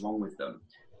everything's wrong with them."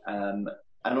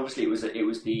 And obviously, was it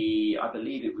the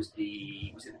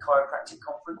chiropractic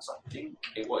conference? I think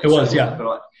it was. Yeah.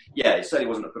 Yeah, it certainly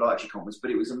wasn't a podiatry conference,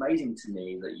 but it was amazing to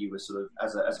me that you were sort of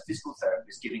as a physical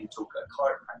therapist giving a talk at a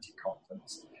chiropractic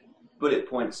conference. Bullet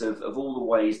points of all the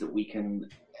ways that we can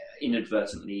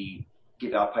inadvertently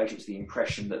give our patients the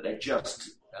impression that they're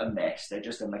just a mess, they're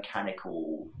just a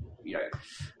mechanical,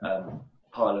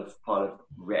 pile of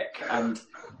wreck. And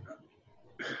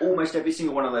almost every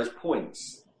single one of those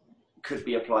points could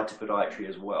be applied to podiatry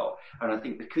as well. And I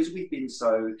think because we've been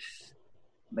so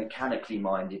mechanically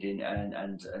minded and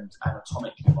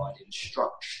anatomically minded and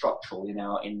structural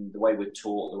in the way we're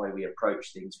taught, the way we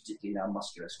approach things, particularly in our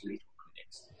musculoskeletal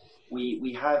clinics,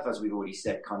 we have, as we've already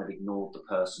said, kind of ignored the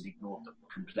person, ignored the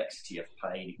complexity of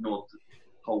pain, ignored the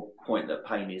whole point that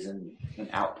pain is an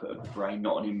output of the brain,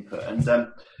 not an input. And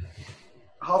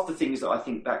half the things that I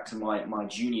think back to my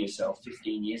junior self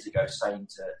 15 years ago saying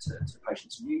to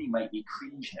patients really make me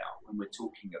cringe now when we're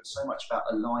talking so much about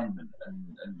alignment.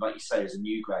 And like you say, as a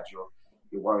new grad, you're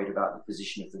worried about the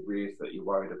position of the rear foot, you're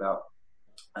worried about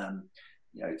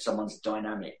someone's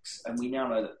dynamics. And we now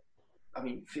know that,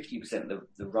 50% of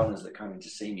the runners that come in to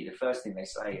see me, the first thing they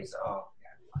say is, I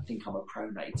think I'm a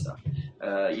pronator.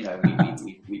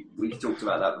 We've talked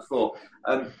about that before.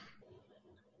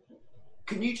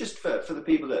 Can you just, for the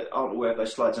people that aren't aware of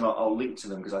those slides, and I'll link to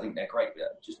them because I think they're great,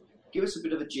 just give us a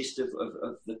bit of a gist of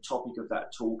the topic of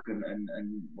that talk and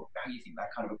how you think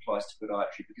that kind of applies to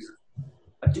podiatry, because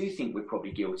I do think we're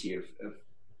probably guilty of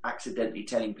accidentally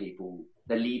telling people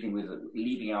they're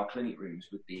leaving our clinic rooms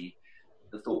with the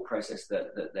thought process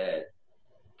that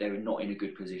they're not in a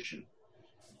good position.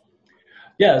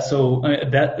 Yeah, so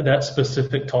that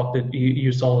specific talk that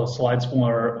you saw the slides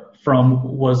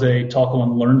from was a talk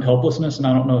on learned helplessness, and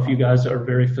I don't know if you guys are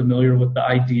very familiar with the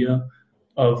idea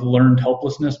of learned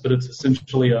helplessness, but it's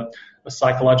essentially a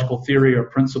psychological theory or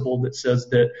principle that says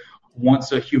that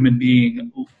once a human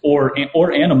being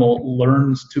or animal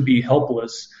learns to be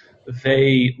helpless,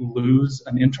 they lose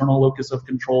an internal locus of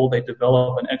control, they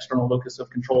develop an external locus of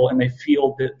control, and they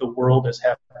feel that the world is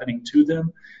happening to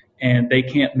them, and they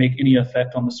can't make any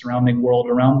effect on the surrounding world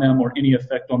around them or any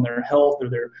effect on their health or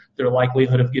their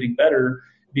likelihood of getting better,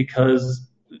 because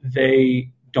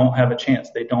they don't have a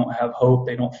chance. They don't have hope.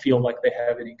 They don't feel like they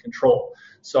have any control.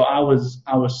 So I was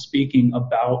speaking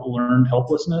about learned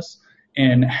helplessness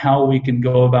and how we can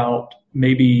go about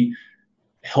maybe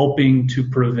helping to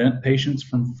prevent patients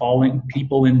from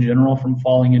people in general from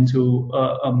falling into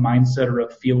a mindset or a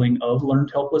feeling of learned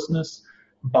helplessness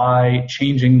by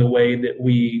changing the way that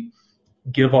we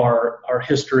give our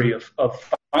history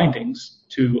of findings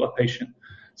to a patient.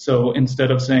 So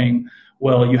instead of saying,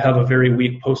 well, you have a very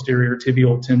weak posterior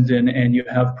tibial tendon and you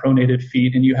have pronated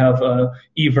feet and you have a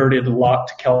everted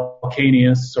locked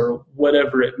calcaneus or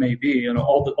whatever it may be,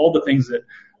 all the things that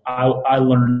I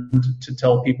learned to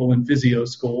tell people in physio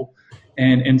school,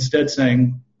 and instead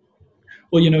saying,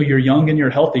 well, you're young and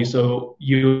you're healthy, so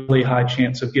you have a really high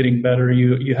chance of getting better.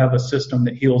 You have a system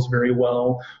that heals very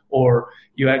well, or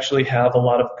you actually have a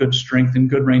lot of good strength and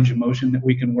good range of motion that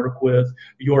we can work with.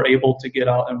 You're able to get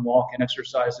out and walk and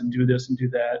exercise and do this and do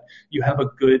that. You have a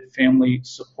good family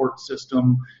support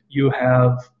system. You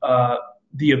have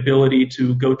the ability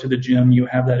to go to the gym. You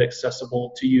have that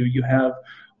accessible to you. You have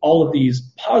all of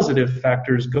these positive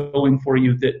factors going for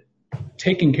you that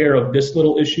taking care of this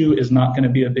little issue is not going to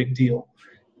be a big deal.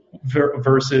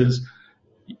 Versus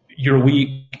you're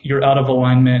weak, you're out of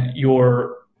alignment,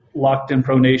 you're locked in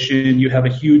pronation, you have a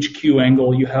huge Q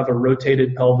angle, you have a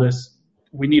rotated pelvis.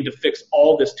 We need to fix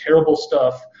all this terrible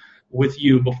stuff with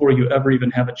you before you ever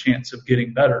even have a chance of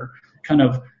getting better. Kind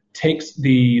of takes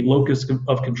the locus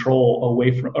of control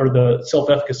away from, or the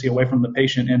self-efficacy away from the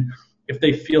patient. And if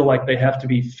they feel like they have to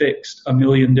be fixed a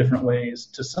million different ways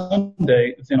to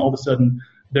someday, then all of a sudden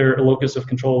their locus of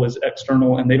control is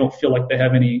external and they don't feel like they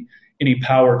have any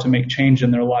power to make change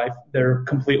in their life. They're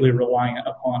completely reliant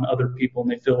upon other people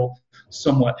and they feel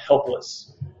somewhat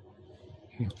helpless.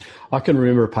 I can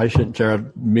remember a patient,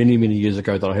 Jared, many, many years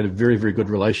ago that I had a very, very good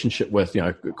relationship with,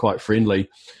 quite friendly.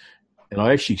 And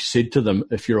I actually said to them,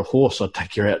 if you're a horse, I'd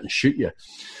take you out and shoot you.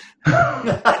 but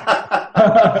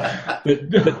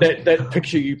that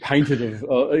picture you painted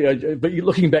of, but you're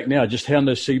looking back now, just how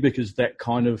nocivic is that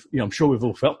kind of, I'm sure we've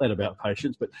all felt that about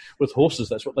patients, but with horses,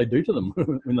 that's what they do to them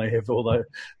when they have all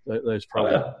those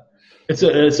problems. It's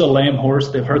a lame horse.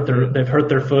 They've hurt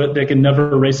their foot. They can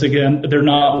never race again. They're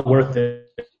not worth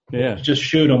it. Yeah. Just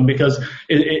shoot them because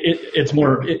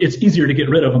it's easier to get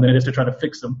rid of them than it is to try to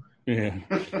fix them. Yeah.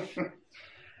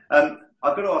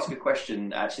 I've got to ask a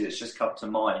question, actually, that's just come to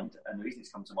mind. And the reason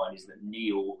it's come to mind is that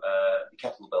Neil, the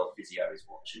kettlebell physio, is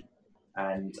watching.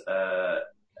 And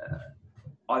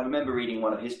I remember reading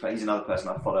one of his posts. He's another person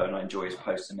I follow and I enjoy his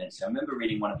posts immensely. I remember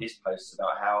reading one of his posts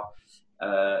about how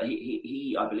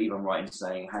he I believe I'm right in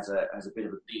saying, has a bit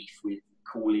of a beef with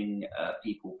calling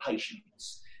people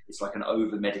patients. It's like an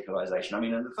over-medicalization. I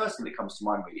mean, and the first thing that comes to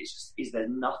mind really is there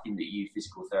nothing that you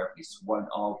physical therapists won't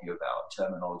argue about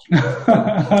terminology?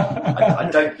 I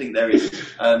don't think there is.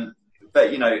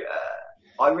 But,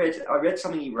 I read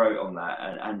something he wrote on that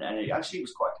and it actually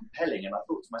was quite compelling. And I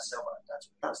thought to myself,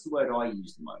 that's the word I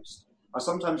use the most. I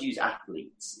sometimes use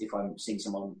athletes if I'm seeing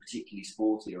someone particularly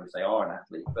sporty or if they are an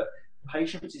athlete. But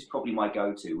patients is probably my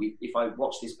go-to. If I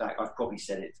watch this back, I've probably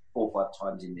said it 4 or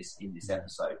 5 times in this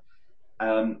episode.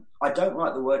 I don't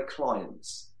like the word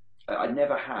clients. I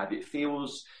never have. It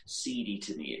feels seedy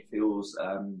to me. It feels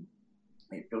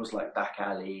like back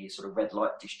alley, sort of red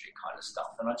light district kind of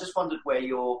stuff. And I just wondered where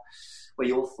your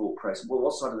thought process,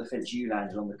 what side of the fence you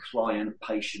landed on, the client,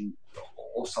 patient,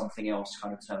 or something else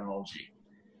kind of terminology.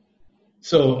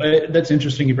 So that's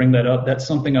interesting you bring that up. That's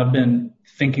something I've been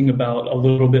thinking about a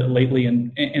little bit lately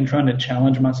and trying to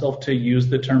challenge myself to use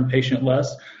the term patient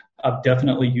less. I've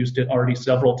definitely used it already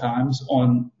several times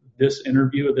on this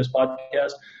interview or this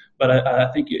podcast. But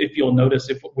I think if you'll notice,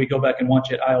 if we go back and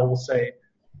watch it, I will say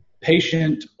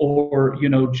patient or,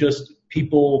 just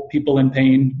people in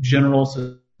pain, general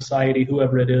society,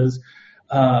 whoever it is.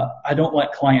 I don't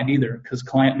like client either because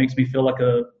client makes me feel like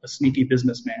a sneaky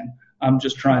businessman. I'm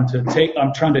just trying to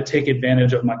take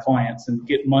advantage of my clients and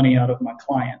get money out of my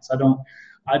clients.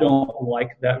 I don't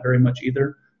like that very much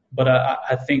either. But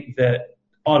I think that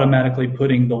automatically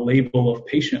putting the label of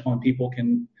patient on people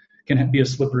can be a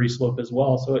slippery slope as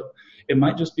well. So it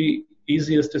might just be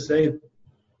easiest to say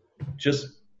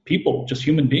just people, just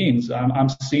human beings. I'm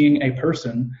seeing a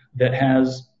person that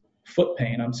has foot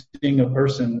pain. I'm seeing a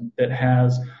person that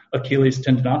has Achilles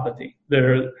tendinopathy.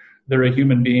 They're a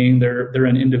human being. They're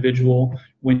an individual.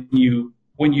 When you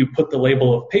put the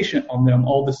label of patient on them,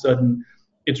 all of a sudden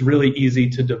it's really easy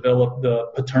to develop the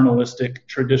paternalistic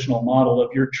traditional model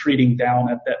of you're treating down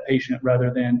at that patient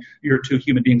rather than you're two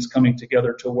human beings coming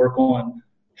together to work on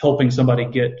helping somebody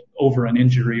get over an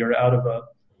injury or out of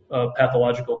a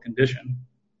pathological condition.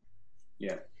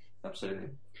 Yeah, absolutely.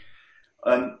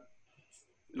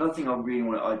 Another thing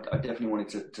I definitely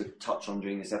wanted to touch on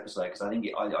during this episode, because I think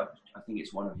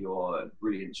it's one of your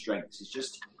brilliant strengths, is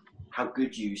just how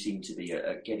good you seem to be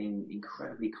at getting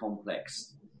incredibly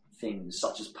complex things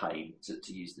such as pain,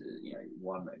 to use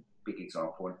one big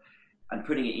example, and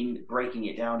breaking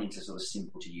it down into sort of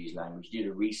simple to use language. You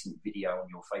did a recent video on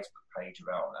your Facebook page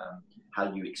about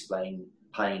how you explain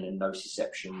pain and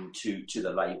nociception to the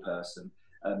layperson.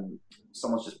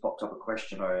 Someone's just popped up a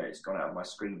question, or it's gone out of my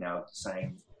screen now,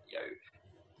 saying,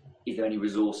 is there any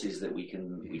resources that we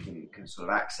can sort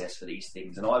of access for these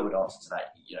things? And I would answer to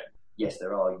that, yes,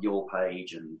 there are. Your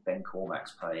page and Ben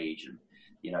Cormack's page, and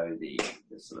the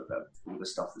sort of all the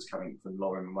stuff that's coming from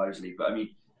Lauren Mosley. But I mean,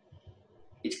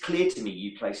 it's clear to me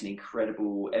you place an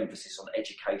incredible emphasis on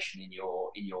education in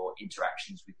your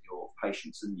interactions with your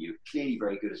patients, and you're clearly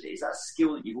very good at it. Is that a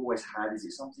skill that you've always had? Is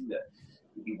it something that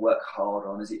you work hard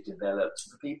on? Has it developed?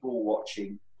 For people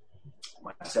watching,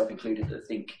 myself included, that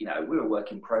think, we're a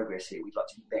work in progress here, we'd like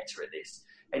to be better at this.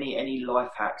 Any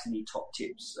life hacks, any top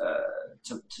tips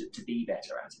to be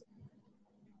better at it?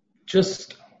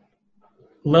 Just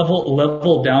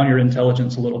level down your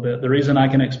intelligence a little bit. The reason I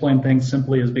can explain things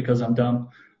simply is because I'm dumb.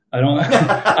 I've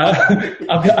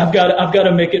got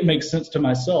to make it make sense to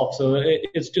myself. So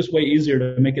it's just way easier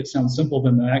to make it sound simple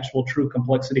than the actual true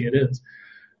complexity it is.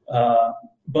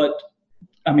 But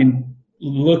I mean,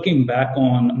 looking back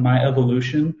on my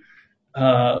evolution,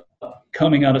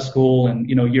 coming out of school and,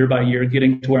 year by year,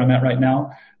 getting to where I'm at right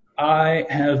now, I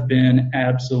have been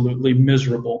absolutely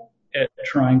miserable at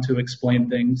trying to explain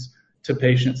things to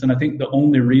patients. And I think the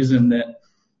only reason that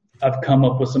I've come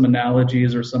up with some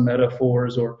analogies or some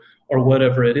metaphors or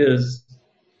whatever it is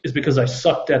because I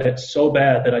sucked at it so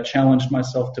bad that I challenged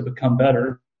myself to become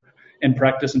better and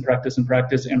practice and practice and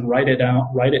practice and write it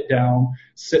down,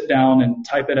 sit down and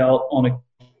type it out on a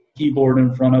keyboard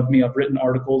in front of me. I've written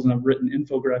articles and I've written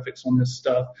infographics on this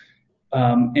stuff.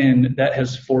 And that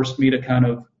has forced me to kind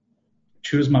of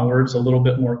choose my words a little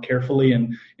bit more carefully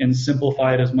and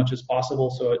simplify it as much as possible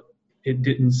so it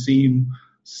didn't seem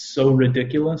so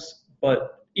ridiculous.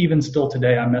 But even still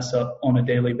today, I mess up on a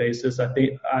daily basis. I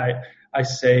think I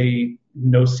say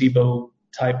nocebo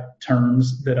type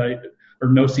terms or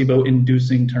nocebo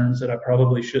inducing terms that I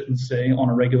probably shouldn't say on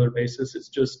a regular basis. It's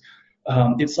just,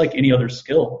 it's like any other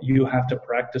skill. You have to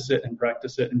practice it and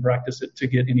practice it and practice it to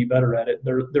get any better at it.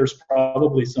 There's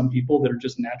probably some people that are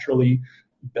just naturally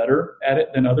better at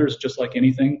it than others, just like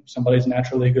anything. Somebody's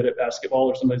naturally good at basketball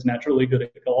or somebody's naturally good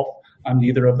at golf. I'm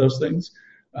neither of those things.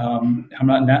 I'm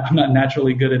not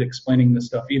naturally good at explaining this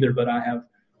stuff either, but I have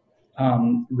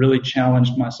really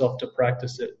challenged myself to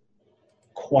practice it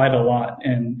quite a lot.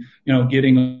 And,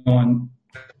 getting on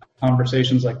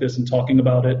conversations like this and talking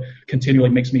about it continually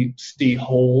makes me see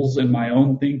holes in my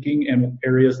own thinking and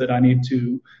areas that I need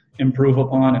to improve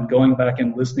upon, and going back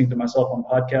and listening to myself on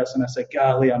podcasts, and I say,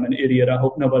 golly, I'm an idiot. I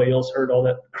hope nobody else heard all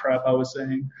that crap I was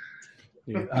saying.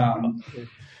 Yeah.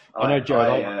 I know,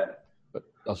 Jared.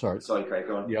 Sorry. Sorry, Craig,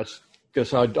 go on. Yes,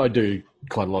 because I do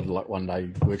quite a lot of like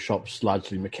one-day workshops,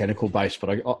 largely mechanical based, but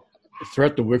I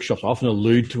throughout the workshops I often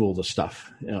allude to all the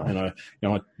stuff. And I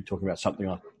might be talking about something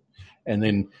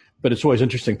but it's always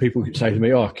interesting. People say to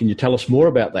me, "Oh, can you tell us more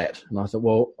about that?" And I thought,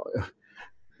 well,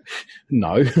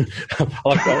 no.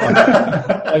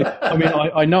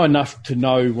 I know enough to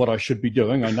know what I should be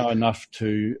doing. I know enough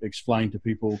to explain to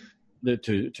people,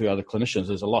 to other clinicians,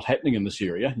 there's a lot happening in this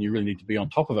area and you really need to be on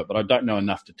top of it, but I don't know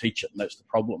enough to teach it, and that's the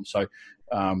problem. So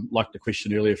like the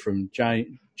question earlier from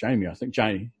Jamie,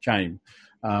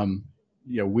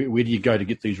 where do you go to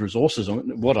get these resources?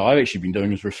 And what I've actually been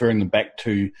doing is referring them back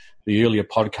to the earlier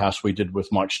podcast we did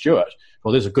with Mike Stewart.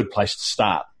 Well, there's a good place to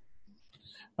start.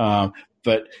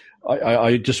 But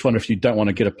I just wonder if you don't want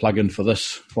to get a plug in for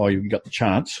this while you've got the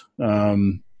chance.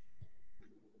 Of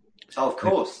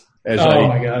course.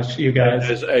 My gosh, you guys.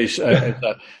 As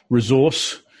a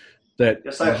resource that...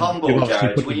 You're so humble,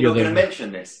 Jared. Were you not going to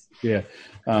mention this? Yeah.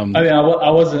 I mean, I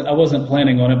wasn't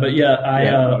planning on it, but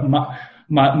yeah,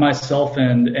 myself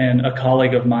and a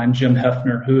colleague of mine, Jim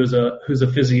Hefner, who's a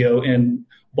physio in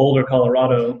Boulder,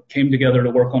 Colorado, came together to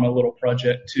work on a little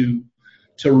project to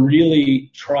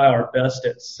really try our best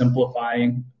at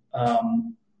simplifying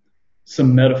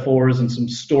some metaphors and some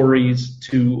stories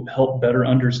to help better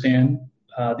understand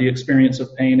the experience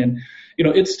of pain. And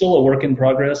it's still a work in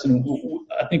progress, and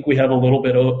I think we have a little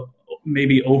bit of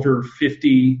maybe over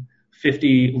 50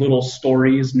 little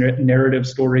stories, narrative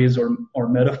stories or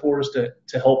metaphors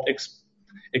to help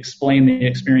explain the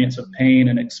experience of pain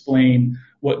and explain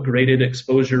what graded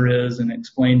exposure is and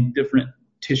explain different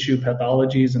tissue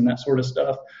pathologies and that sort of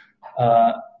stuff.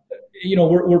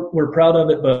 We're proud of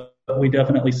it, but we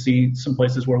definitely see some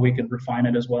places where we could refine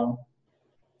it as well.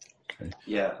 Okay.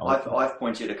 Yeah, I've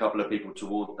pointed a couple of people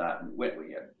toward that, and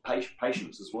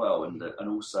patients as well, and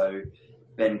also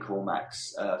Ben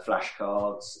Cormack's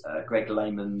flashcards, Greg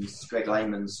Lehman's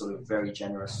sort of very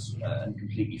generous and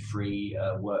completely free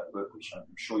workbook, which I'm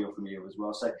sure you're familiar with as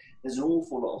well. So there's an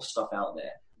awful lot of stuff out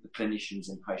there for clinicians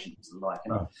and patients alike.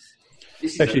 And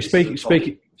actually,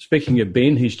 speaking of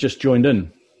Ben, he's just joined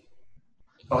in.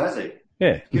 Oh, has he?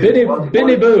 Yeah,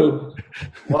 Benny Boo.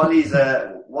 While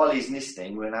he's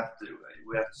listening, we have to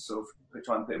sort of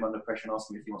try and put him under pressure and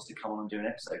ask him if he wants to come on and do an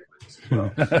episode with us as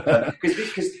well.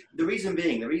 Because the reason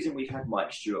we've had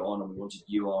Mike Stewart on and we wanted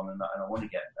you on, and I want to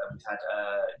get we've had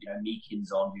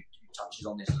Meekins on who touches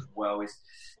on this as well.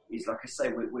 Is like I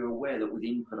say, we're aware that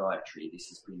within podiatry this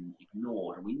has been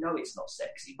ignored, and we know it's not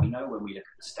sexy. We know when we look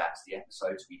at the stats, the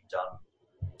episodes we've done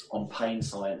on pain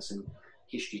science and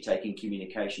history-taking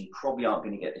communication probably aren't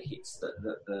going to get the hits that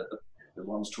the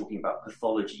ones talking about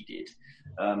pathology did.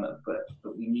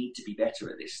 But we need to be better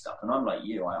at this stuff. And I'm like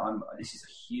you. This is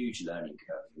a huge learning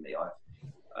curve for me.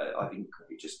 I've been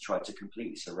just tried to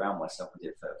completely surround myself with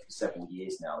it for several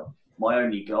years now. My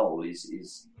only goal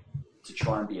is to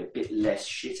try and be a bit less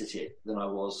shit at it than I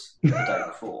was the day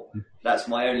before. That's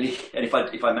my only. And if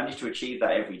I manage to achieve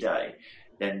that every day,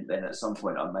 then at some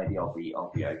point maybe I'll be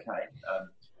okay.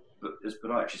 But as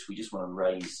podiatrists, we just want to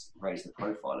raise the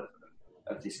profile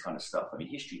of this kind of stuff. I mean,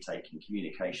 history-taking,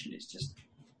 communication is just,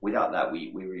 without that,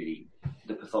 we really,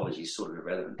 the pathology is sort of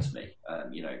irrelevant to me,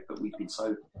 but we've been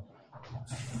so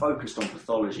focused on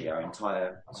pathology our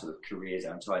entire sort of careers,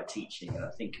 our entire teaching, and I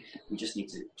think we just need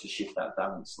to shift that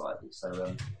balance slightly.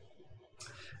 So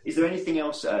is there anything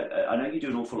else? I know you do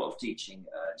an awful lot of teaching,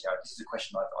 Jared. This is a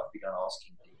question I've begun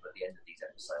asking people at the end of these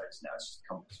episodes now. It's just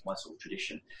become my sort of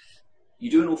tradition. You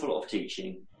do an awful lot of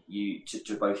teaching.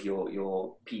 To both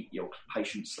your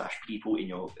patients / people in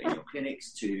your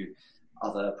clinics, to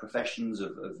other professions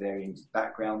of varying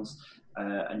backgrounds,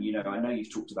 and I know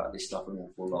you've talked about this stuff an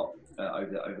awful lot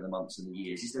over the months and the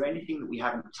years. Is there anything that we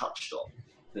haven't touched on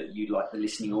that you'd like the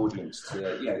listening audience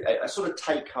to, a sort of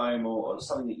take home or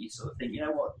something that you sort of think,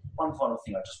 what, one final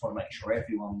thing, I just want to make sure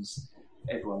everyone's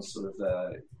sort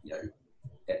of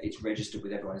it's registered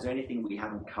with everyone. Is there anything we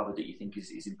haven't covered that you think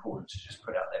is important to just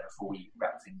put out there before we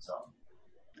wrap things up?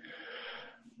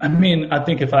 I mean, I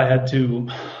think if I had to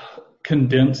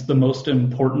condense the most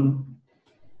important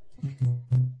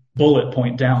bullet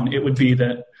point down, it would be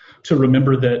that to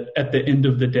remember that at the end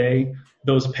of the day,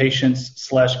 those patients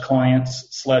 /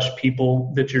 clients /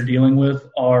 people that you're dealing with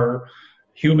are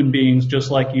human beings just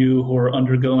like you, who are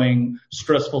undergoing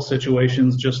stressful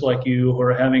situations just like you, who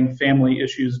are having family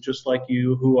issues just like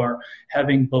you, who are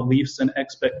having beliefs and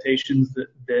expectations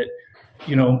that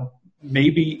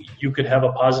maybe you could have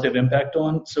a positive impact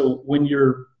on. So when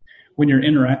you're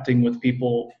interacting with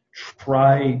people,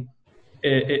 try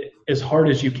as hard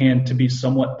as you can to be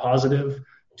somewhat positive,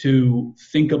 to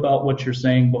think about what you're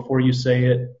saying before you say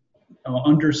it.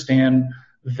 Understand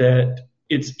that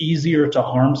it's easier to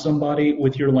harm somebody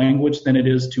with your language than it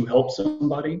is to help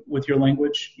somebody with your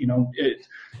language.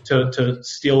 To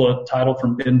steal a title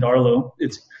from Ben Darlow,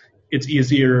 it's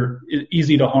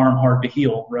easy to harm, hard to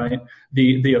heal, right?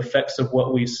 The effects of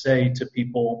what we say to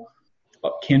people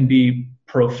can be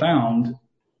profound.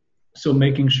 So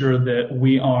making sure that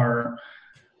we are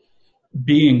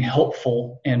being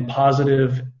helpful and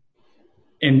positive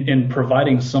in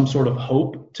providing some sort of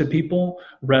hope to people,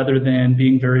 rather than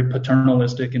being very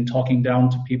paternalistic and talking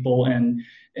down to people and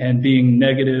being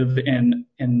negative and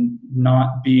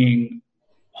not being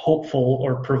hopeful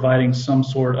or providing some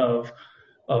sort of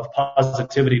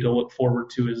positivity to look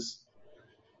forward to.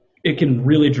 It can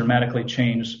really dramatically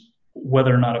change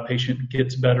whether or not a patient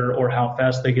gets better, or how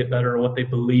fast they get better, or what they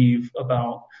believe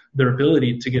about their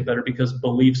ability to get better, because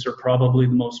beliefs are probably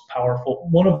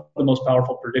one of the most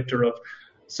powerful predictor of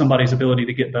somebody's ability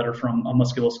to get better from a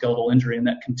musculoskeletal injury, and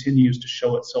that continues to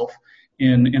show itself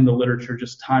in the literature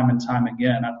just time and time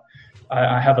again.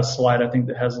 I have a slide, I think,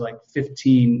 that has like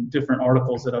 15 different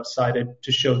articles that I've cited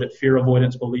to show that fear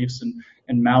avoidance beliefs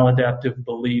and maladaptive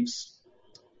beliefs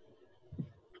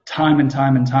time and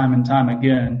time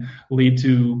again lead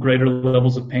to greater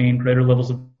levels of pain, greater levels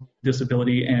of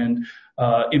disability, and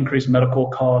increased medical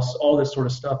costs, all this sort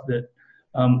of stuff that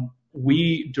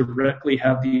we directly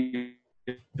have the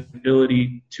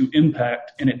ability to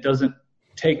impact, and it doesn't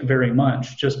take very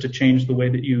much just to change the way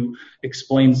that you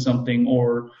explain something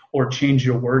or change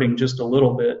your wording just a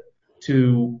little bit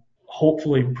to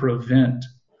hopefully prevent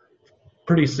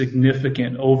pretty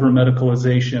significant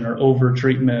over-medicalization or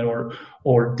over-treatment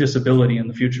or disability in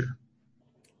the future.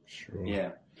 Sure.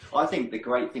 Yeah. I think the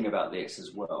great thing about this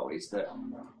as well is that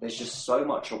there's just so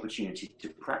much opportunity to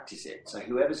practice it. So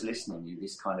whoever's listening,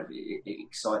 this kind of it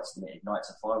excites them, it ignites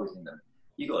a fire within them.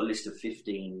 You've got a list of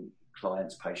 15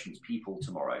 clients, patients, people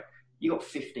tomorrow. You've got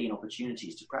 15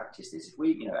 opportunities to practice this. If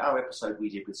we, our episode we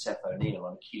did with Seth O'Neill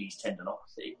on Achilles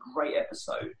tendinopathy, great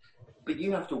episode. But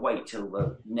you have to wait till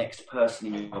the next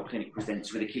person in your clinic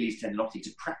presents with Achilles tendinopathy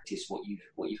to practice what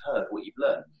you've heard, what you've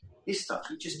learned. This stuff,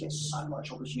 you just get so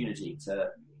much opportunity to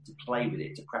play with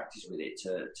it, to practice with it,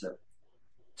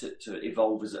 to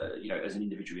evolve as an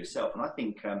individual yourself. And I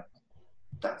think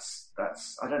that's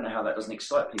I don't know how that doesn't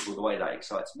excite people the way that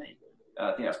excites me.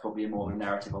 I think that's probably more of a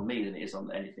narrative on me than it is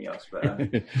on anything else. But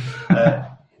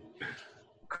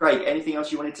Craig, anything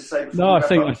else you wanted to say? No, I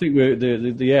think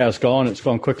the hour's gone. It's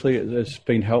gone quickly. It's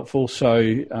been helpful. So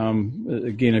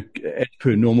again, as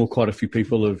per normal, quite a few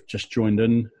people have just joined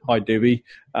in. Hi, Debbie.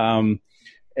 And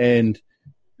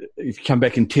if you come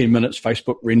back in 10 minutes,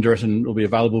 Facebook render it and it'll be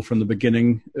available from the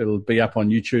beginning. It'll be up on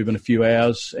YouTube in a few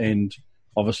hours, and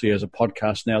obviously as a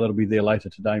podcast now, that'll be there later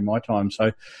today, my time.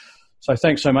 So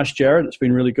thanks so much, Jared. It's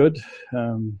been really good.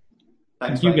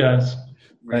 Thank you, guys.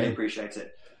 Really appreciate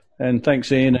it. And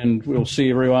thanks, Ian, and we'll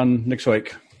see everyone next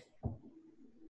week.